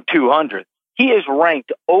 speaking of 200, he is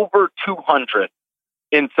ranked over 200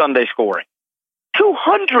 in Sunday scoring.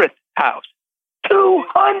 200th, House.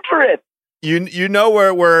 200th. You know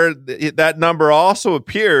where that number also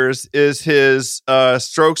appears is his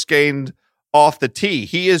strokes gained off the tee.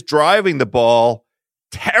 He is driving the ball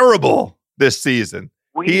terrible this season.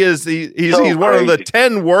 He's one of the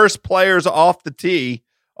 10 worst players off the tee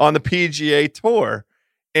on the PGA Tour.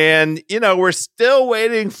 And, we're still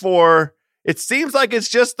waiting for, it seems like it's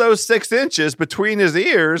just those 6 inches between his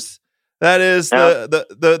ears. That is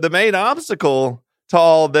the main obstacle to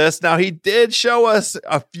all this. Now, he did show us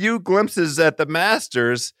a few glimpses at the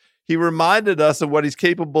Masters. He reminded us of what he's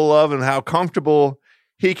capable of and how comfortable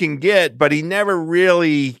he can get, but he never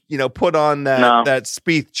really, put on that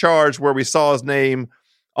Spieth charge where we saw his name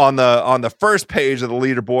on the first page of the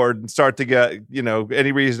leaderboard and start to get,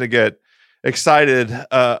 any reason to get excited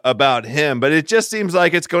about him. But it just seems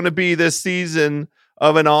like it's going to be this season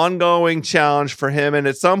of an ongoing challenge for him. And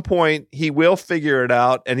at some point he will figure it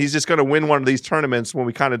out, and he's just going to win one of these tournaments when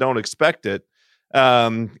we kind of don't expect it.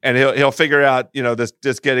 And he'll figure out, this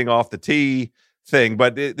just getting off the tee thing.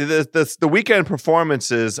 But the weekend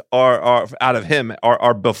performances are out of him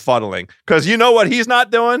are befuddling, because you know what he's not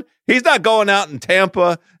doing? He's not going out in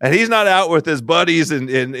Tampa, and he's not out with his buddies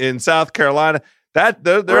in South Carolina. That's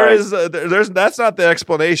not the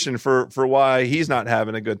explanation for why he's not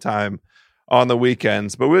having a good time on the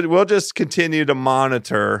weekends. But we'll just continue to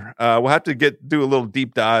monitor. We'll have to do a little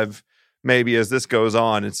deep dive maybe as this goes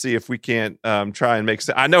on and see if we can't try and make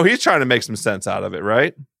sense. I know he's trying to make some sense out of it,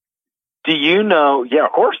 right? Do you know? Yeah,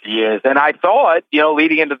 of course he is. And I thought,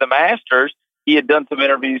 leading into the Masters, he had done some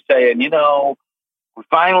interviews saying, we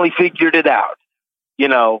finally figured it out.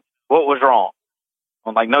 What was wrong?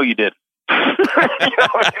 I'm like, no, you didn't. That's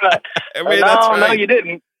right. No, you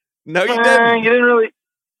didn't. No, you didn't. You didn't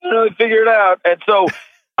really figure it out. And so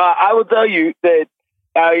I will tell you that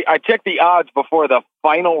I checked the odds before the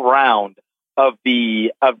final round of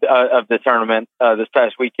the tournament this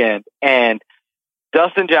past weekend, and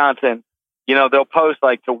Dustin Johnson, they'll post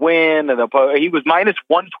like to win, and he was minus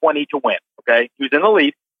 120 to win. Okay, he was in the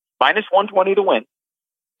lead, minus 120 to win,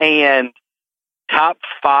 and top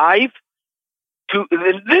 5.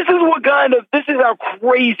 This is how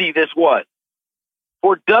crazy this was.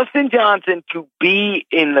 For Dustin Johnson to be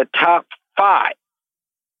in the top 5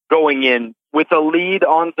 going in with a lead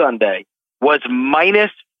on Sunday was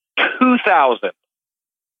minus 2,000.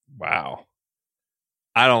 Wow.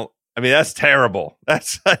 That's terrible.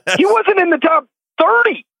 That's he wasn't in the top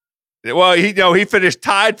 30. Well, he finished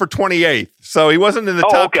tied for 28th, so he wasn't in the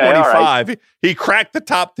top 25. Right. He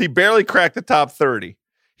barely cracked the top 30.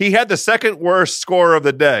 He had the second worst score of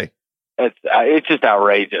the day. It's just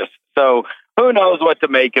outrageous. So who knows what to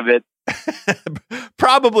make of it?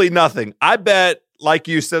 Probably nothing. I bet, like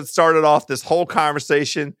you said, started off this whole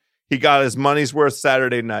conversation, he got his money's worth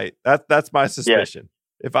Saturday night. That's my suspicion.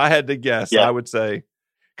 Yeah. If I had to guess, I would say,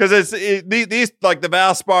 because these like the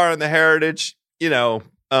Valspar and the Heritage, it'd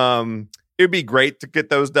be great to get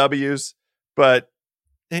those W's, but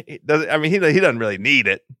he doesn't really need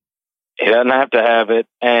it. He doesn't have to have it.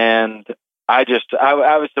 And I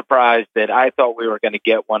was surprised that I thought we were going to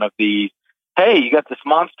get one of these. Hey, you got this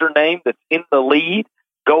monster name that's in the lead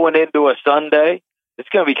going into a Sunday. It's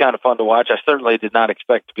going to be kind of fun to watch. I certainly did not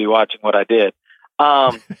expect to be watching what I did.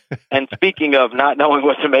 And speaking of not knowing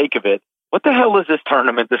what to make of it, what the hell is this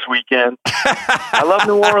tournament this weekend? I love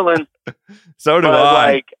New Orleans. So do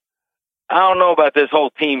I. I don't know about this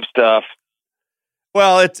whole team stuff.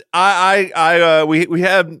 Well, it's we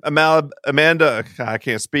have Amanda. I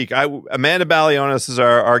can't speak. Amanda Balionis is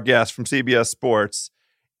our guest from CBS Sports,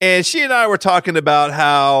 and she and I were talking about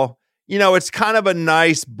how it's kind of a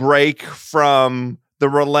nice break from the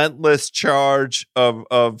relentless charge of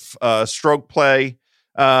stroke play.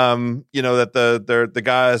 That the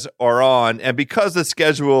guys are on, and because the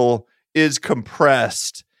schedule is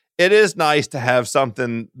compressed, it is nice to have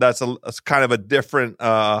something that's a kind of a different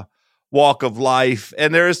walk of life,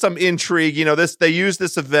 and there is some intrigue. They use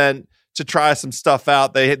this event to try some stuff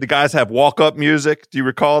out. The guys have walk-up music. Do you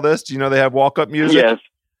recall this? Do you know they have walk-up music? Yes.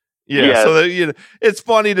 Yeah. Yes. So it's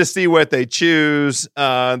funny to see what they choose.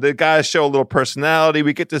 The guys show a little personality.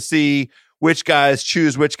 We get to see which guys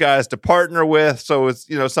choose which guys to partner with. So it's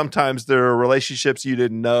sometimes there are relationships you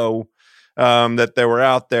didn't know that they were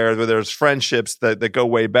out there. Where there's friendships that go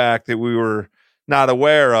way back that we were not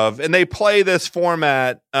aware of. And they play this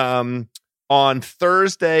format on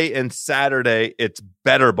Thursday and Saturday. It's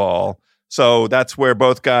better ball. So that's where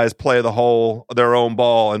both guys play their own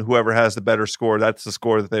ball, and whoever has the better score, that's the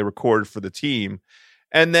score that they record for the team.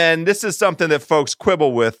 And then this is something that folks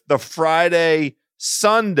quibble with. The Friday,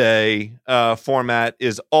 Sunday format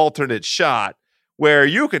is alternate shot, where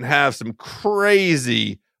you can have some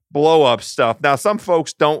crazy blow up stuff. Now, some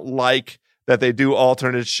folks don't like that they do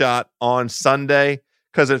alternate shot on Sunday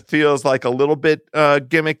because it feels like a little bit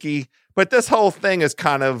gimmicky. But this whole thing is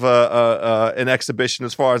kind of an exhibition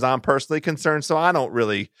as far as I'm personally concerned, so I don't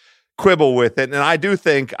really quibble with it. And I do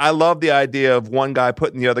think I love the idea of one guy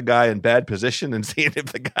putting the other guy in bad position and seeing if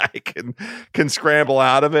the guy can scramble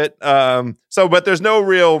out of it. But there's no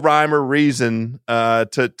real rhyme or reason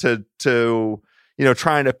to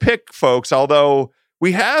trying to pick folks, although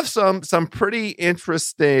we have some pretty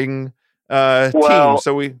interesting teams.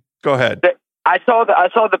 So we go ahead. I saw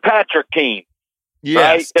the Patrick team.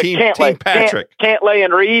 Yes, right? team Patrick. Cantlay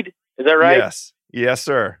and Reed. Is that right? Yes,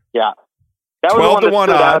 sir. Yeah. That was the one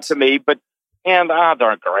that 12-1 stood out odds to me, and the odds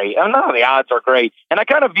aren't great. None of the odds are great. And I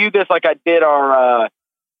kind of view this like I did our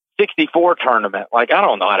 64 tournament. Like, I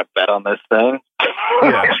don't know how to bet on this thing.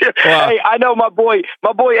 Yeah. Well, hey, I know my boy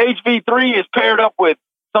HV3 is paired up with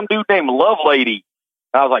some dude named Love Lady.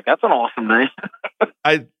 I was like, that's an awesome name.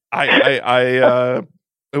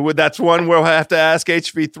 That's one we'll have to ask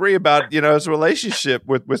HV3 about, his relationship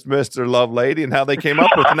with Mr. Love Lady and how they came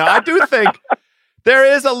up with it. Now, I do think there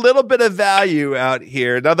is a little bit of value out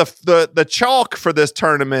here. Now, the chalk for this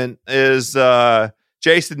tournament is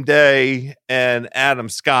Jason Day and Adam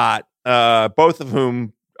Scott, both of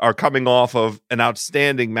whom are coming off of an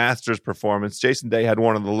outstanding Masters performance. Jason Day had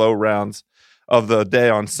one of the low rounds of the day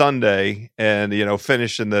on Sunday and,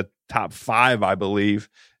 finished in the top 5, I believe.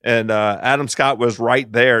 And Adam Scott was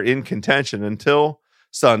right there in contention until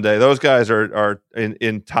Sunday. Those guys are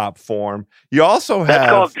in top form. You also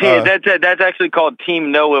have that's actually called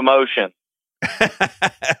Team No Emotion.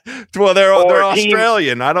 Well, they're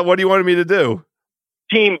Australian. What do you want me to do?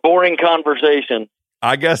 Team Boring Conversation.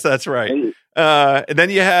 I guess that's right. And then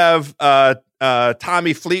you have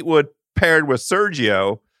Tommy Fleetwood paired with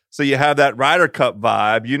Sergio. So you have that Ryder Cup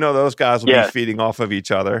vibe. Those guys will be feeding off of each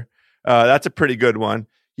other. That's a pretty good one.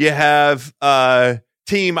 You have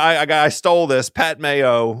team. I stole this. Pat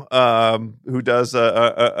Mayo, who does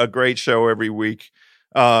a great show every week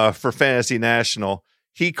for Fantasy National.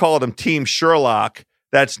 He called him Team Sherlock.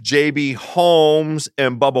 That's JB Holmes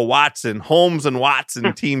and Bubba Watson. Holmes and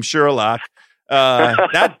Watson, Team Sherlock.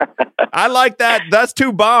 I like that. That's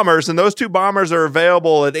 2 bombers, and those 2 bombers are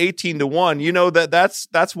available at 18-1.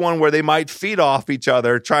 That's one where they might feed off each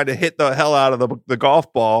other, trying to hit the hell out of the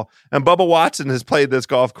golf ball. And Bubba Watson has played this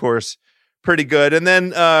golf course pretty good. And then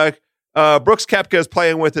Brooks Koepka is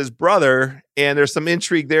playing with his brother, and there's some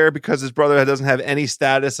intrigue there because his brother doesn't have any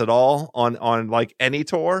status at all on like any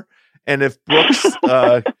tour. And if Brooks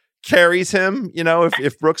carries him,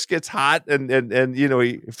 if Brooks gets hot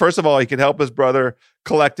and first of all, he can help his brother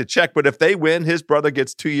collect a check. But if they win, his brother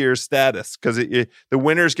gets 2 years status because the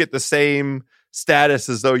winners get the same status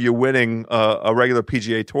as though you're winning a regular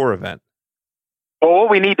PGA Tour event. Well, what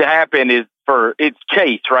we need to happen is it's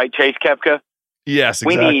Chase, right? Chase Koepka. Yes,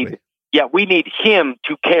 exactly. We need him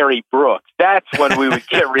to carry Brooks. That's when we would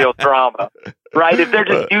get real drama, right? If they're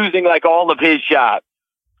just using like all of his shots.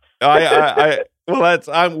 Well,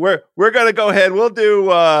 we're gonna go ahead.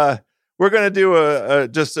 We're gonna do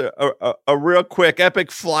just a real quick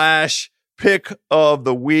epic flash pick of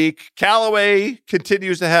the week. Callaway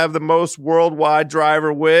continues to have the most worldwide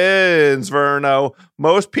driver wins. Verno,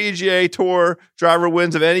 most PGA Tour driver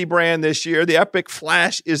wins of any brand this year. The Epic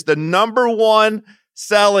Flash is the number 1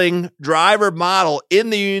 selling driver model in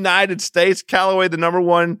the United States. Callaway, the number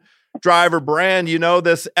 1 driver brand.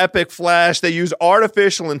 This Epic Flash, they use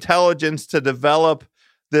artificial intelligence to develop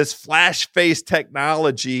this flash face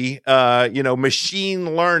technology,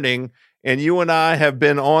 machine learning. And you and I have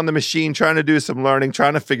been on the machine trying to do some learning,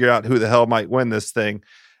 trying to figure out who the hell might win this thing.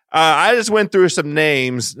 I just went through some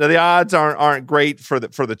names. Now, the odds aren't great for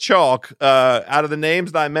the chalk. Out of the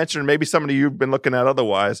names that I mentioned, maybe somebody you've been looking at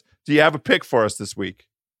otherwise. Do you have a pick for us this week?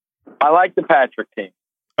 I like the Patrick team.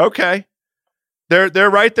 Okay. They're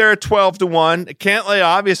right there at 12-1. Cantlay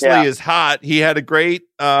obviously is hot. He had a great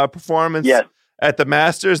performance at the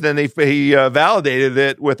Masters. Then he validated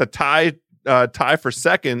it with a tie for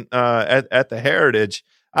second at the Heritage.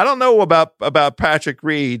 I don't know about Patrick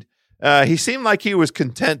Reed. He seemed like he was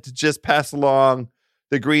content to just pass along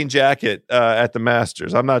the green jacket at the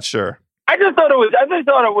Masters. I'm not sure. I just thought it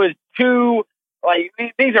was two. Like,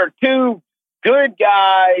 these are 2 good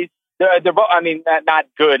guys. They're both. I mean, not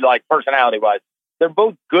good like personality wise. They're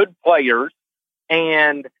both good players,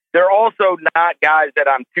 and they're also not guys that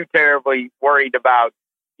I'm too terribly worried about,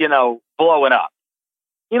 blowing up.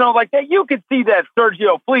 Like that, you could see that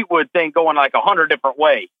Sergio Fleetwood thing going like 100 different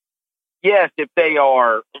ways. Yes, if they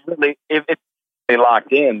are really, if they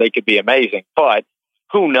locked in, they could be amazing, but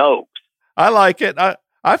who knows? I like it.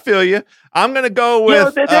 I feel you. I'm going to go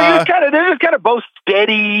with, they're just kind of both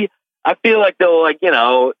steady. I feel like they're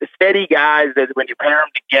steady guys that when you pair them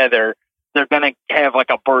together, they're going to have like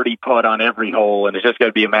a birdie putt on every hole, and it's just going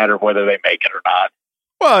to be a matter of whether they make it or not.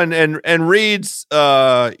 Well, and Reed's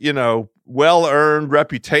well-earned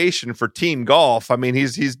reputation for team golf. I mean,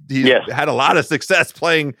 he's had a lot of success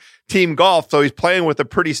playing team golf, so he's playing with a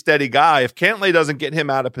pretty steady guy. If Cantlay doesn't get him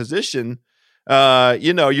out of position,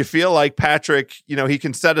 you feel like Patrick, he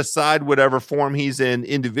can set aside whatever form he's in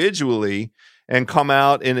individually and come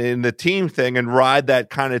out in the team thing and ride that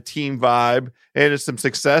kind of team vibe and it's some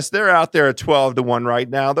success. They're out there at 12-1 right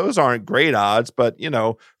now. Those aren't great odds, but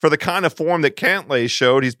for the kind of form that Cantlay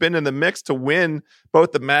showed, he's been in the mix to win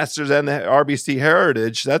both the Masters and the RBC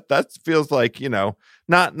Heritage. That feels like,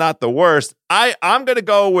 not the worst. I'm going to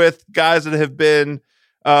go with guys that have been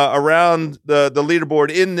around the leaderboard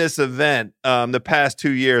in this event the past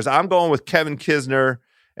 2 years. I'm going with Kevin Kisner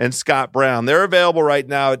and Scott Brown. They're available right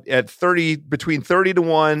now at between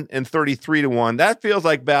 30-1 and 33-1. That feels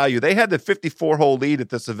like value. They had the 54-hole lead at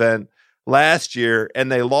this event last year, and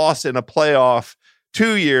they lost in a playoff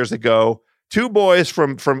 2 years ago. Two boys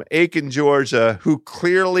from Aiken, Georgia, who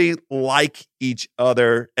clearly like each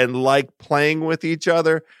other and like playing with each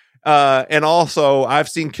other. And also, I've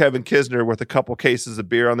seen Kevin Kisner with a couple cases of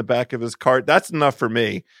beer on the back of his cart. That's enough for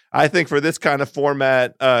me. I think for this kind of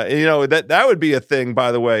format, that would be a thing,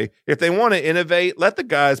 by the way. If they want to innovate, let the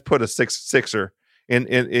guys put a sixer in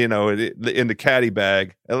the caddy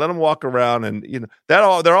bag and let them walk around. And, there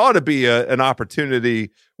ought to be an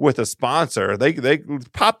opportunity with a sponsor. They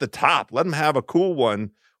pop the top, let them have a cool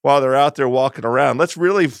one while they're out there walking around. Let's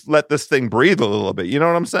really let this thing breathe a little bit. You know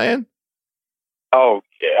what I'm saying? Oh,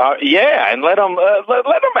 yeah, and let them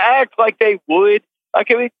act like they would. Like,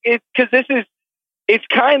 because it's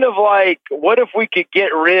kind of like, what if we could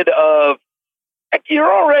get rid of? Like,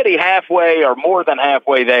 you're already halfway or more than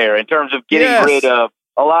halfway there in terms of getting rid of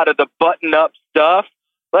a lot of the button-up stuff.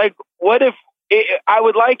 Like, what if I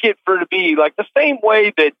would like it to be like the same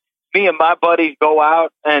way that me and my buddies go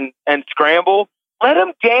out and scramble. Let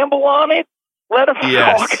them gamble on it. Let them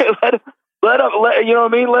talk. Let you know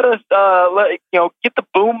what I mean? Let us get the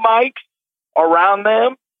boom mics around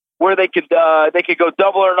them where they could go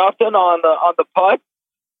double or nothing on the putt.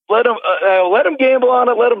 Let them gamble on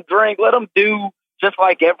it. Let them drink. Let them do just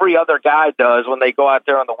like every other guy does when they go out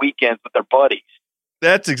there on the weekends with their buddies.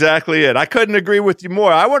 That's exactly it. I couldn't agree with you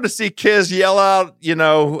more. I want to see Kiz yell out,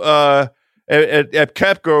 at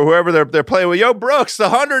Koepka or whoever they're playing with, "Yo, Brooks, the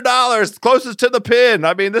 $100 closest to the pin."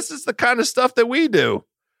 I mean, this is the kind of stuff that we do.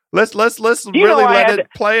 Let's really let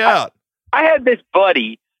it play out. I had this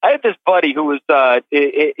buddy who was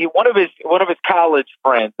one of his college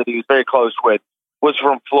friends that he was very close with was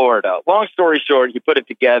from Florida. Long story short, you put it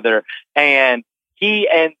together, and he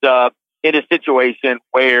ends up in a situation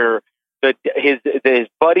where his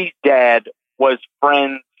buddy's dad was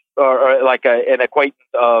friends or like an acquaintance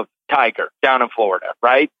of Tiger down in Florida.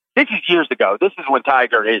 Right? This is years ago. This is when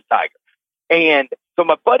Tiger is Tiger, and so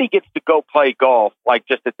my buddy gets to go play golf, like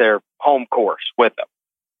just at their home course with them.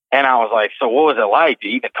 And I was like, "So what was it like? Did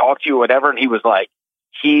he even talk to you or whatever?" And he was like,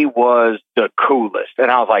 "He was the coolest." And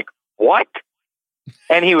I was like, "What?"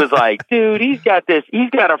 And he was like, "Dude, he's got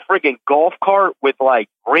a freaking golf cart with like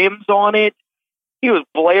rims on it." He was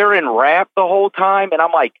blaring rap the whole time. And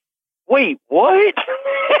I'm like, "Wait, what?"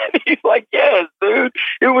 And he's like, "Yes, dude.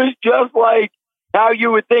 It was just like how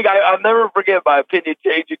you would think." I'll never forget my opinion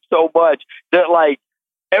changing so much that like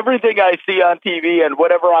everything I see on TV and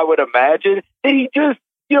whatever I would imagine, that he just,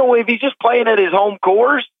 if he's just playing at his home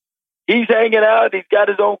course, he's hanging out, he's got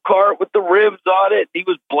his own cart with the rims on it. He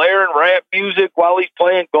was blaring rap music while he's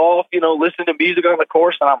playing golf, listening to music on the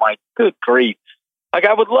course. And I'm like, good grief. Like,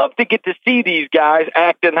 I would love to get to see these guys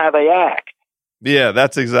acting how they act. Yeah,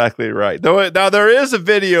 that's exactly right. Now, there is a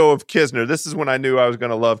video of Kisner. This is when I knew I was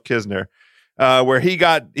going to love Kisner. Where he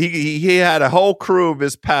had a whole crew of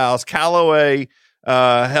his pals. Callaway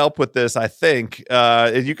helped with this, I think.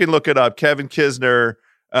 And you can look it up. Kevin Kisner.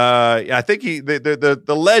 I think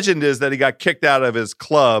the legend is that he got kicked out of his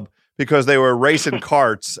club because they were racing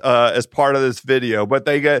carts as part of this video. But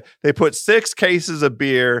they put 6 cases of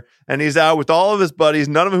beer, and he's out with all of his buddies,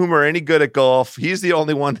 none of whom are any good at golf. He's the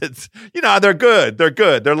only one that's, they're good. They're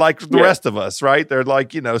good. They're like the rest of us, right? They're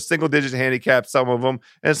like, single-digit handicaps, some of them,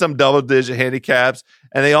 and some double-digit handicaps.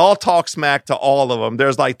 And they all talk smack to all of them.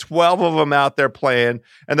 There's like 12 of them out there playing,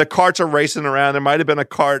 and the carts are racing around. There might have been a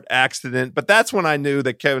cart accident, but that's when I knew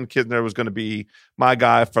that Kevin Kisner was going to be my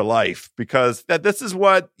guy for life, because this is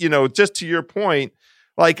what, just to your point,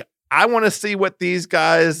 like, I want to see what these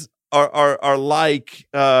guys are like,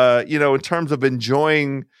 in terms of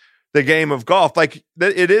enjoying the game of golf. Like,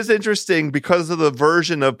 it is interesting because of the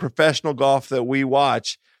version of professional golf that we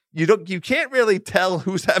watch. you can't really tell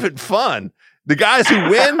who's having fun. The guys who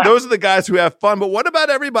win, those are the guys who have fun. But what about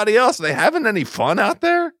everybody else? Are they having any fun out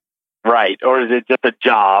there? Right. Or is it just a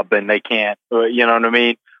job and they can't, you know what I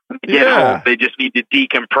mean? When they get home, they just need to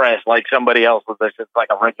decompress like somebody else was. It's like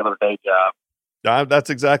a regular day job. That's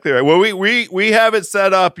exactly right. Well, we have it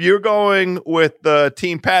set up. You're going with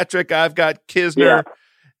Team Patrick. I've got Kisner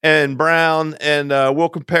and Brown, and we'll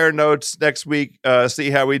compare notes next week, see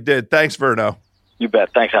how we did. Thanks, Verno. You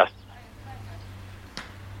bet. Thanks, House.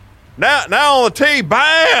 Now on the tee,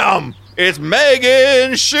 bam! It's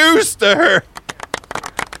Megan Schuster.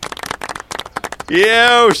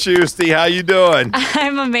 Yo, Schusty, how you doing?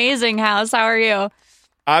 I'm amazing, House. How are you?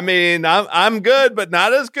 I mean, I'm good, but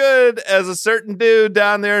not as good as a certain dude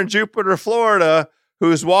down there in Jupiter, Florida,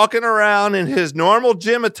 who's walking around in his normal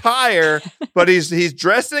gym attire, but he's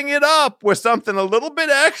dressing it up with something a little bit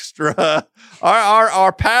extra.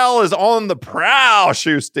 Our pal is on the prowl,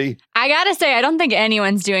 Schusty. I gotta say, I don't think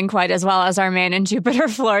anyone's doing quite as well as our man in Jupiter,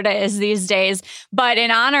 Florida is these days. But in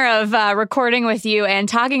honor of recording with you and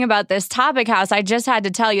talking about this topic, House, I just had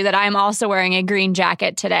to tell you that I'm also wearing a green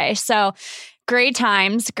jacket today. So great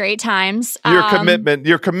times. Your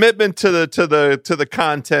commitment to the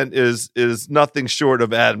content is nothing short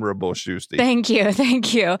of admirable, Schusty. Thank you.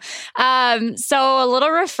 So a little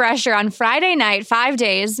refresher on Friday night,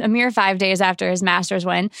 a mere 5 days after his Masters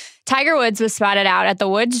win, Tiger Woods was spotted out at the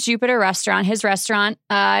Woods Jupiter restaurant, his restaurant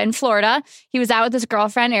in Florida. He was out with his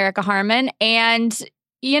girlfriend, Erica Harmon, and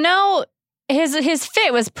his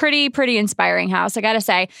fit was pretty inspiring, House. I gotta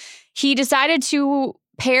say, he decided to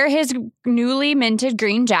pair his newly minted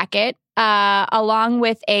green jacket along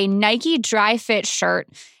with a Nike dry fit shirt,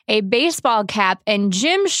 a baseball cap, and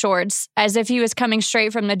gym shorts, as if he was coming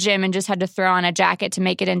straight from the gym and just had to throw on a jacket to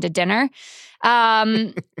make it into dinner.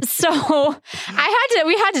 So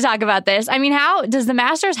we had to talk about this. I mean, how does the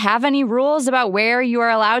Masters have any rules about where you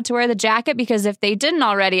are allowed to wear the jacket? Because if they didn't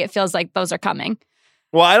already, it feels like those are coming.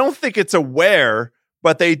 Well, I don't think it's a wear,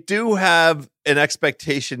 but they do have an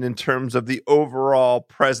expectation in terms of the overall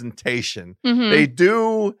presentation. Mm-hmm. They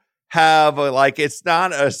do have it's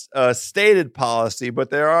not a stated policy,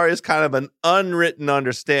 but there is kind of an unwritten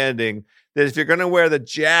understanding that if you're going to wear the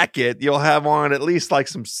jacket, you'll have on at least like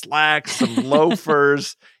some slacks, some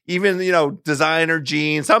loafers, even, designer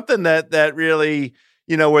jeans, something that really,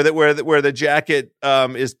 where the jacket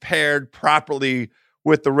is paired properly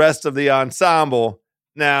with the rest of the ensemble.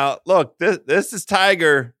 Now, look, this is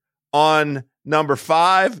Tiger on number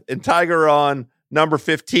 5 and Tiger on number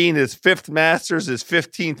 15, his 5th Masters, his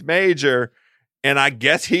 15th major. And I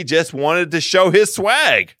guess he just wanted to show his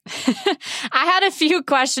swag. I had a few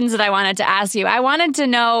questions that I wanted to ask you. I wanted to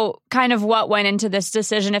know kind of what went into this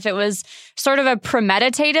decision, if it was sort of a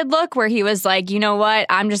premeditated look where he was like, you know what,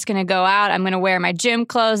 I'm just going to go out, I'm going to wear my gym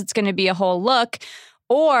clothes, it's going to be a whole look,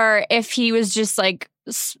 or if he was just like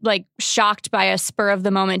shocked by a spur of the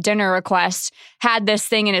moment dinner request, had this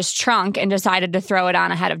thing in his trunk and decided to throw it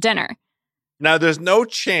on ahead of dinner. Now, there's no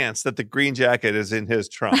chance that the green jacket is in his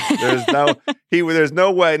trunk. There's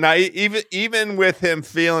no way. Now, even with him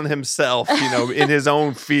feeling himself, in his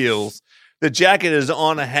own feels, the jacket is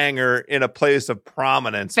on a hanger in a place of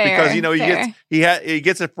prominence because he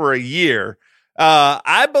gets it for a year.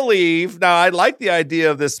 I believe now. I like the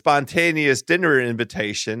idea of this spontaneous dinner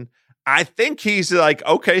invitation. I think he's like,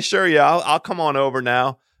 okay, sure, yeah, I'll come on over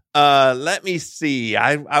now. Let me see.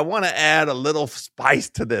 I want to add a little spice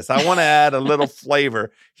to this. I want to add a little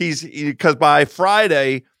flavor. Because by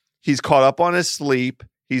Friday, he's caught up on his sleep.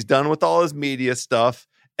 He's done with all his media stuff.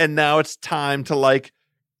 And now it's time to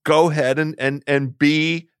go ahead and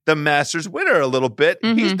be the Masters winner a little bit.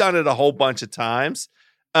 Mm-hmm. He's done it a whole bunch of times.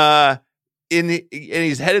 And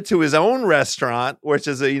he's headed to his own restaurant, which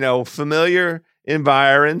is a, familiar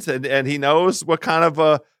environment. And he knows what kind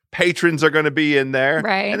of patrons are going to be in there.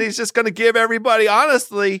 Right. And he's just going to give everybody,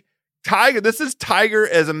 honestly, Tiger, this is Tiger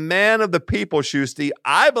as a man of the people, Schusty.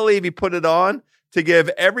 I believe he put it on to give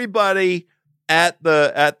everybody at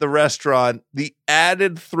the restaurant the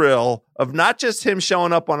added thrill of not just him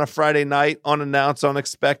showing up on a Friday night unannounced,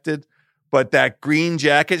 unexpected, but that green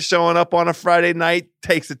jacket showing up on a Friday night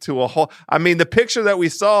takes it to a whole. I mean, the picture that we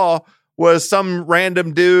saw was some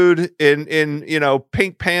random dude in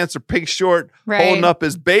pink pants or pink short holding up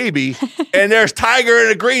his baby, and there's Tiger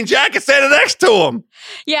in a green jacket standing next to him.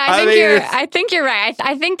 Yeah, I think you're right.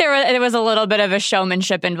 I think there was a little bit of a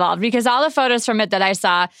showmanship involved because all the photos from it that I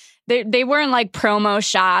saw, they weren't like promo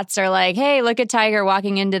shots or like, hey, look at Tiger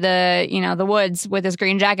walking into the, the woods with his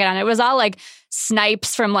green jacket on. It was all like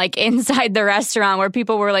snipes from like inside the restaurant where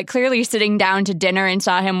people were like clearly sitting down to dinner and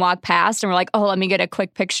saw him walk past and were like, oh, let me get a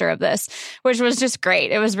quick picture of this, which was just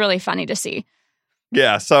great. It was really funny to see.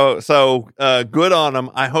 Yeah. So good on them.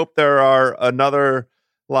 I hope there are another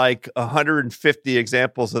like 150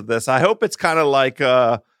 examples of this. I hope it's kind of like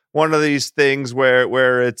one of these things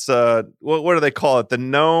where it's what do they call it? The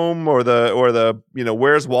gnome or the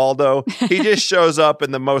Where's Waldo? He just shows up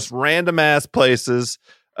in the most random ass places,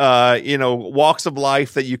 walks of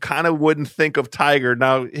life that you kind of wouldn't think of Tiger.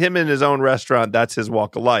 Now, him in his own restaurant, that's his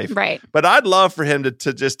walk of life. Right. But I'd love for him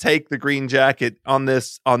to just take the green jacket on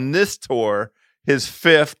this tour, his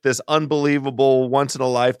fifth, this unbelievable once in a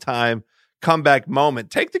lifetime comeback moment.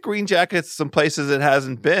 Take the green jacket to some places it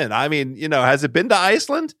hasn't been. I mean, has it been to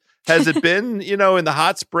Iceland? Has it been, in the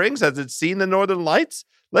hot springs? Has it seen the Northern Lights?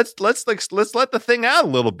 Let's let the thing out a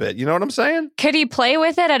little bit. You know what I'm saying? Could he play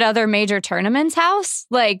with it at other major tournaments, House?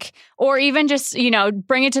 Like, or even just,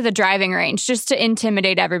 bring it to the driving range just to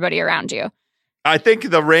intimidate everybody around you? I think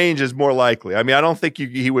the range is more likely. I mean, I don't think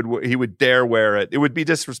he would dare wear it. It would be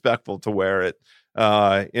disrespectful to wear it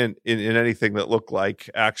in anything that looked like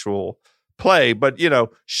actual play. But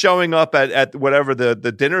showing up at whatever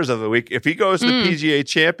the dinners of the week, if he goes to the PGA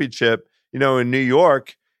Championship, in New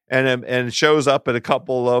York, and shows up at a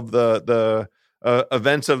couple of the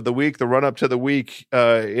events of the week, the run up to the week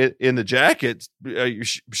in the jacket,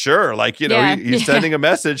 sure, like he's sending a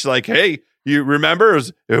message like, hey. You remember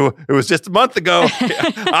it was just a month ago.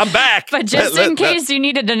 I'm back. But just in case you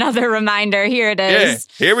needed another reminder, here it is.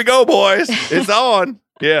 Yeah, here we go, boys. It's on.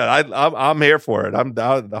 Yeah, I'm here for it. I'm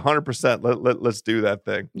down 100%. Let's do that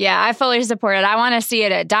thing. Yeah, I fully support it. I want to see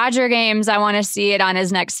it at Dodger games. I want to see it on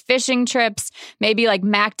his next fishing trips. Maybe like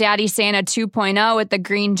Mac Daddy Santa 2.0 with the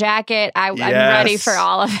green jacket. I'm ready for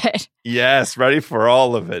all of it. Yes, ready for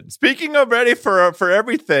all of it. Speaking of ready for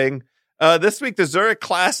everything. This week, the Zurich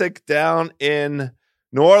Classic down in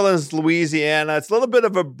New Orleans, Louisiana. It's a little bit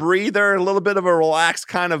of a breather, a little bit of a relaxed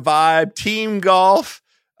kind of vibe. Team golf,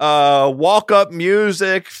 walk-up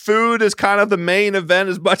music. Food is kind of the main event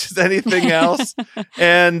as much as anything else.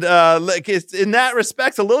 And it's in that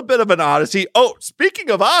respect, a little bit of an odyssey. Oh,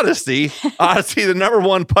 speaking of Odyssey, the number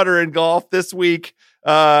one putter in golf this week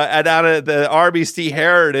down at the RBC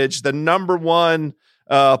Heritage, the number one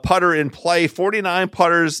putter in play, 49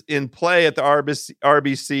 putters in play at the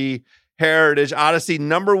RBC Heritage. Odyssey,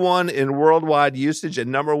 number one in worldwide usage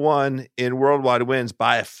and number one in worldwide wins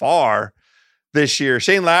by far this year.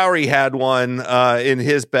 Shane Lowry had one in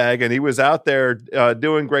his bag, and he was out there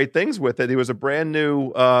doing great things with it. He was a brand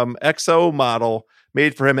new XO model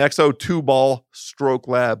made for him, XO 2-ball Stroke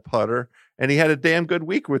Lab putter, and he had a damn good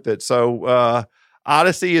week with it. So,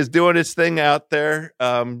 Odyssey is doing its thing out there.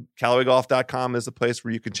 CallawayGolf.com is a place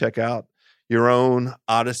where you can check out your own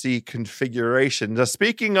Odyssey configuration. Now,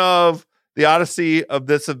 speaking of the Odyssey of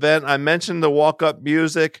this event, I mentioned the walk-up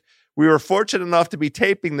music. We were fortunate enough to be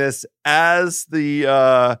taping this as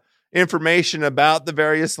the information about the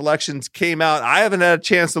various selections came out. I haven't had a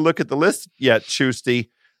chance to look at the list yet, Shusty.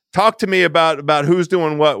 Talk to me about who's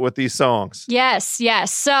doing what with these songs. Yes.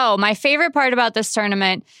 So my favorite part about this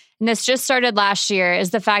tournament, and this just started last year,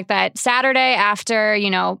 is the fact that Saturday after,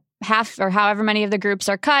 half or however many of the groups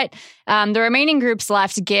are cut, the remaining groups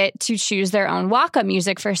left get to choose their own walk-up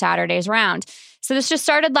music for Saturday's round. So this just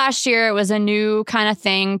started last year. It was a new kind of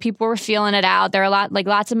thing. People were feeling it out. There are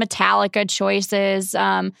lots of Metallica choices.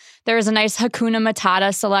 There was a nice Hakuna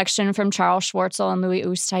Matata selection from Charles Schwartzel and Louis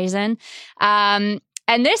Oosthuizen.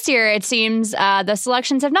 And this year, it seems the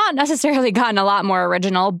selections have not necessarily gotten a lot more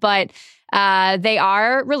original, but they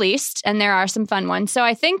are released and there are some fun ones. So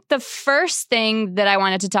I think the first thing that I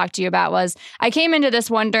wanted to talk to you about was I came into this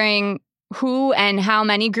wondering who and how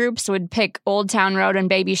many groups would pick Old Town Road and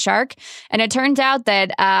Baby Shark. And it turns out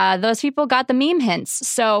that those people got the meme hints.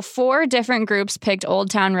 So 4 different groups picked Old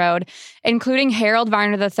Town Road, including Harold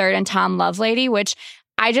Varner III and Tom Lovelady, which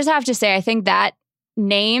I just have to say, I think that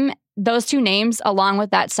name, those 2 names, along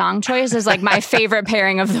with that song choice, is like my favorite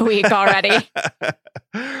pairing of the week already.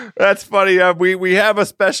 That's funny. We have a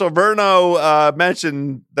special. Verno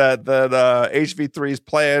mentioned that HV3's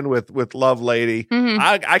playing with Lovelady. Mm-hmm.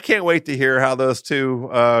 I can't wait to hear how those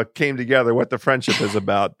 2 came together, what the friendship is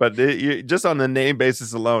about. But just on the name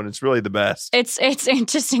basis alone, it's really the best. It's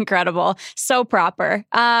just incredible. So proper.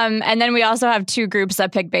 And then we also have 2 groups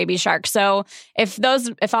that pick Baby Shark. So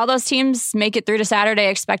if all those teams make it through to Saturday,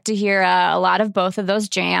 expect to hear a lot of both of those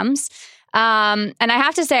jams. And I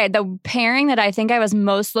have to say, the pairing that I think I was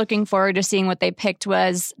most looking forward to seeing what they picked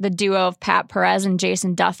was the duo of Pat Perez and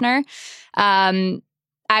Jason Duffner.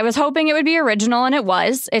 I was hoping it would be original, and it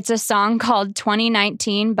was. It's a song called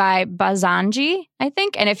 2019 by Bazanji, I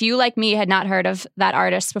think. And if you, like me, had not heard of that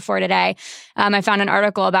artist before today, I found an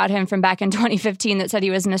article about him from back in 2015 that said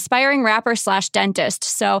he was an aspiring rapper / dentist.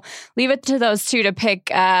 So leave it to those two to pick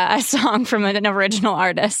a song from an original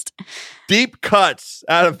artist. Deep cuts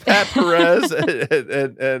out of Pat Perez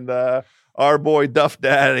and our boy Duff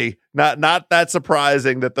Daddy. Not that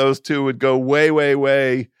surprising that those two would go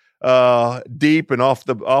way deep and off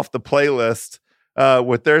the playlist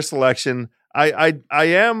with their selection. I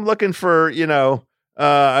am looking for,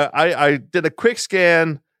 I did a quick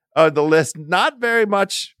scan of the list. Not very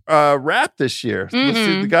much rap this year.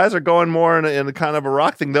 The guys are going more in a kind of a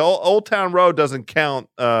rock thing. The Old Town Road doesn't count.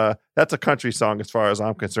 That's a country song as far as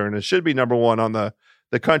I'm concerned. It should be number one on the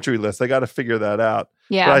country list. They got to figure that out.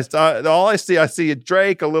 Yeah. But I see a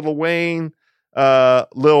Drake, a Lil Wayne,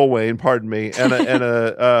 pardon me, and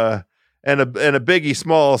a Biggie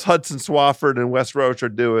Smalls. Hudson Swafford and Wes Roach are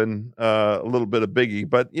doing a little bit of Biggie,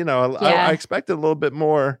 but I expected a little bit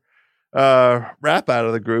more rap out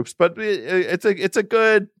of the groups, but it's a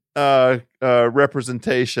good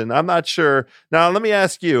representation. I'm not sure. Now let me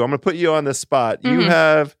ask you. I'm going to put you on this spot. You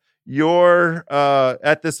have your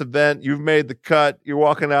at this event. You've made the cut. You're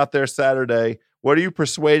walking out there Saturday. What are you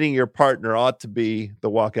persuading your partner ought to be the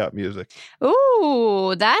walkout music?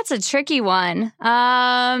 Ooh, that's a tricky one.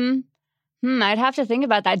 I'd have to think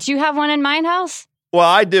about that. Do you have one in mind, House? Well,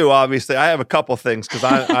 I do, obviously. I have a couple things because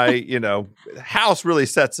I House really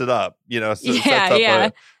sets it up, sets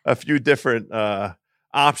up a few different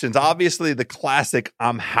options. Obviously, the classic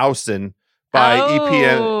I'm Housin' by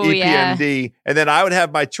EPMD. Yeah. And then I would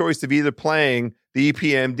have my choice of either playing the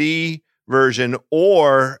EPMD version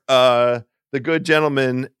or the good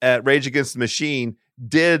gentleman at Rage Against the Machine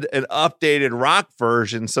did an updated rock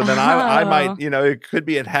version. So then I might, it could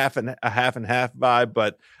be a half and half vibe,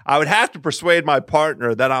 but I would have to persuade my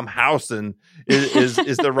partner that I'm Housin'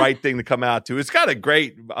 is the right thing to come out to. It's got a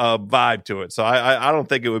great vibe to it. So I don't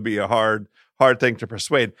think it would be a hard thing to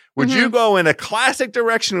persuade. Would you go in a classic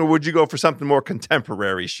direction or would you go for something more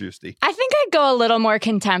contemporary, Shusty? I think I'd go a little more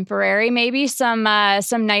contemporary. Maybe some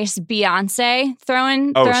nice Beyonce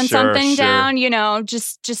throwing something down,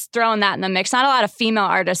 just throwing that in the mix. Not a lot of female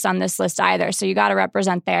artists on this list either, so you got to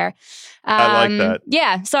represent there. I like that.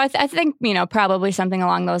 Yeah, so I think probably something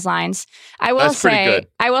along those lines. I will say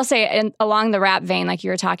along the rap vein, like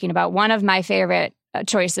you were talking about, one of my favorite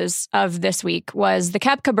choices of this week was the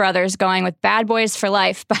Koepka brothers going with Bad Boys for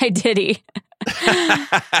Life by Diddy.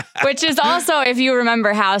 Which is also, if you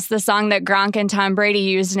remember, House, the song that Gronk and Tom Brady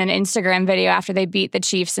used in an Instagram video after they beat the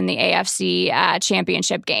Chiefs in the AFC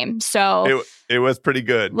championship game. So it was pretty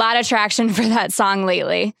good. A lot of traction for that song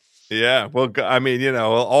lately. Yeah, well, I mean,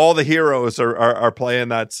 all the heroes are playing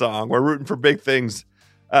that song. We're rooting for big things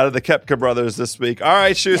out of the Koepka brothers this week. All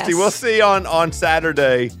right, Shusty, yes. We'll see on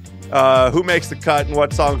Saturday who makes the cut and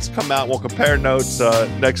what songs come out. We'll compare notes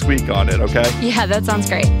next week on it, okay? Yeah, that sounds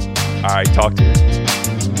great. All right, talk to you.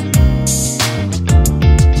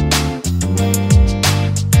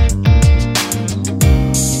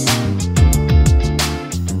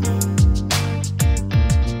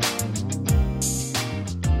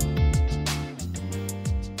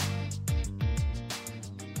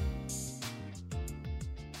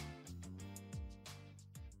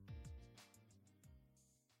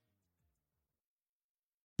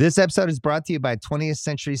 This episode is brought to you by 20th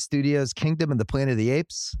Century Studios' Kingdom of the Planet of the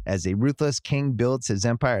Apes. As a ruthless king builds his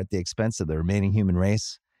empire at the expense of the remaining human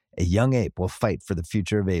race, a young ape will fight for the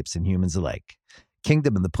future of apes and humans alike.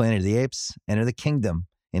 Kingdom of the Planet of the Apes. Enter the kingdom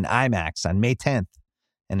in IMAX on May 10th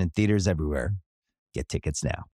and in theaters everywhere. Get tickets now.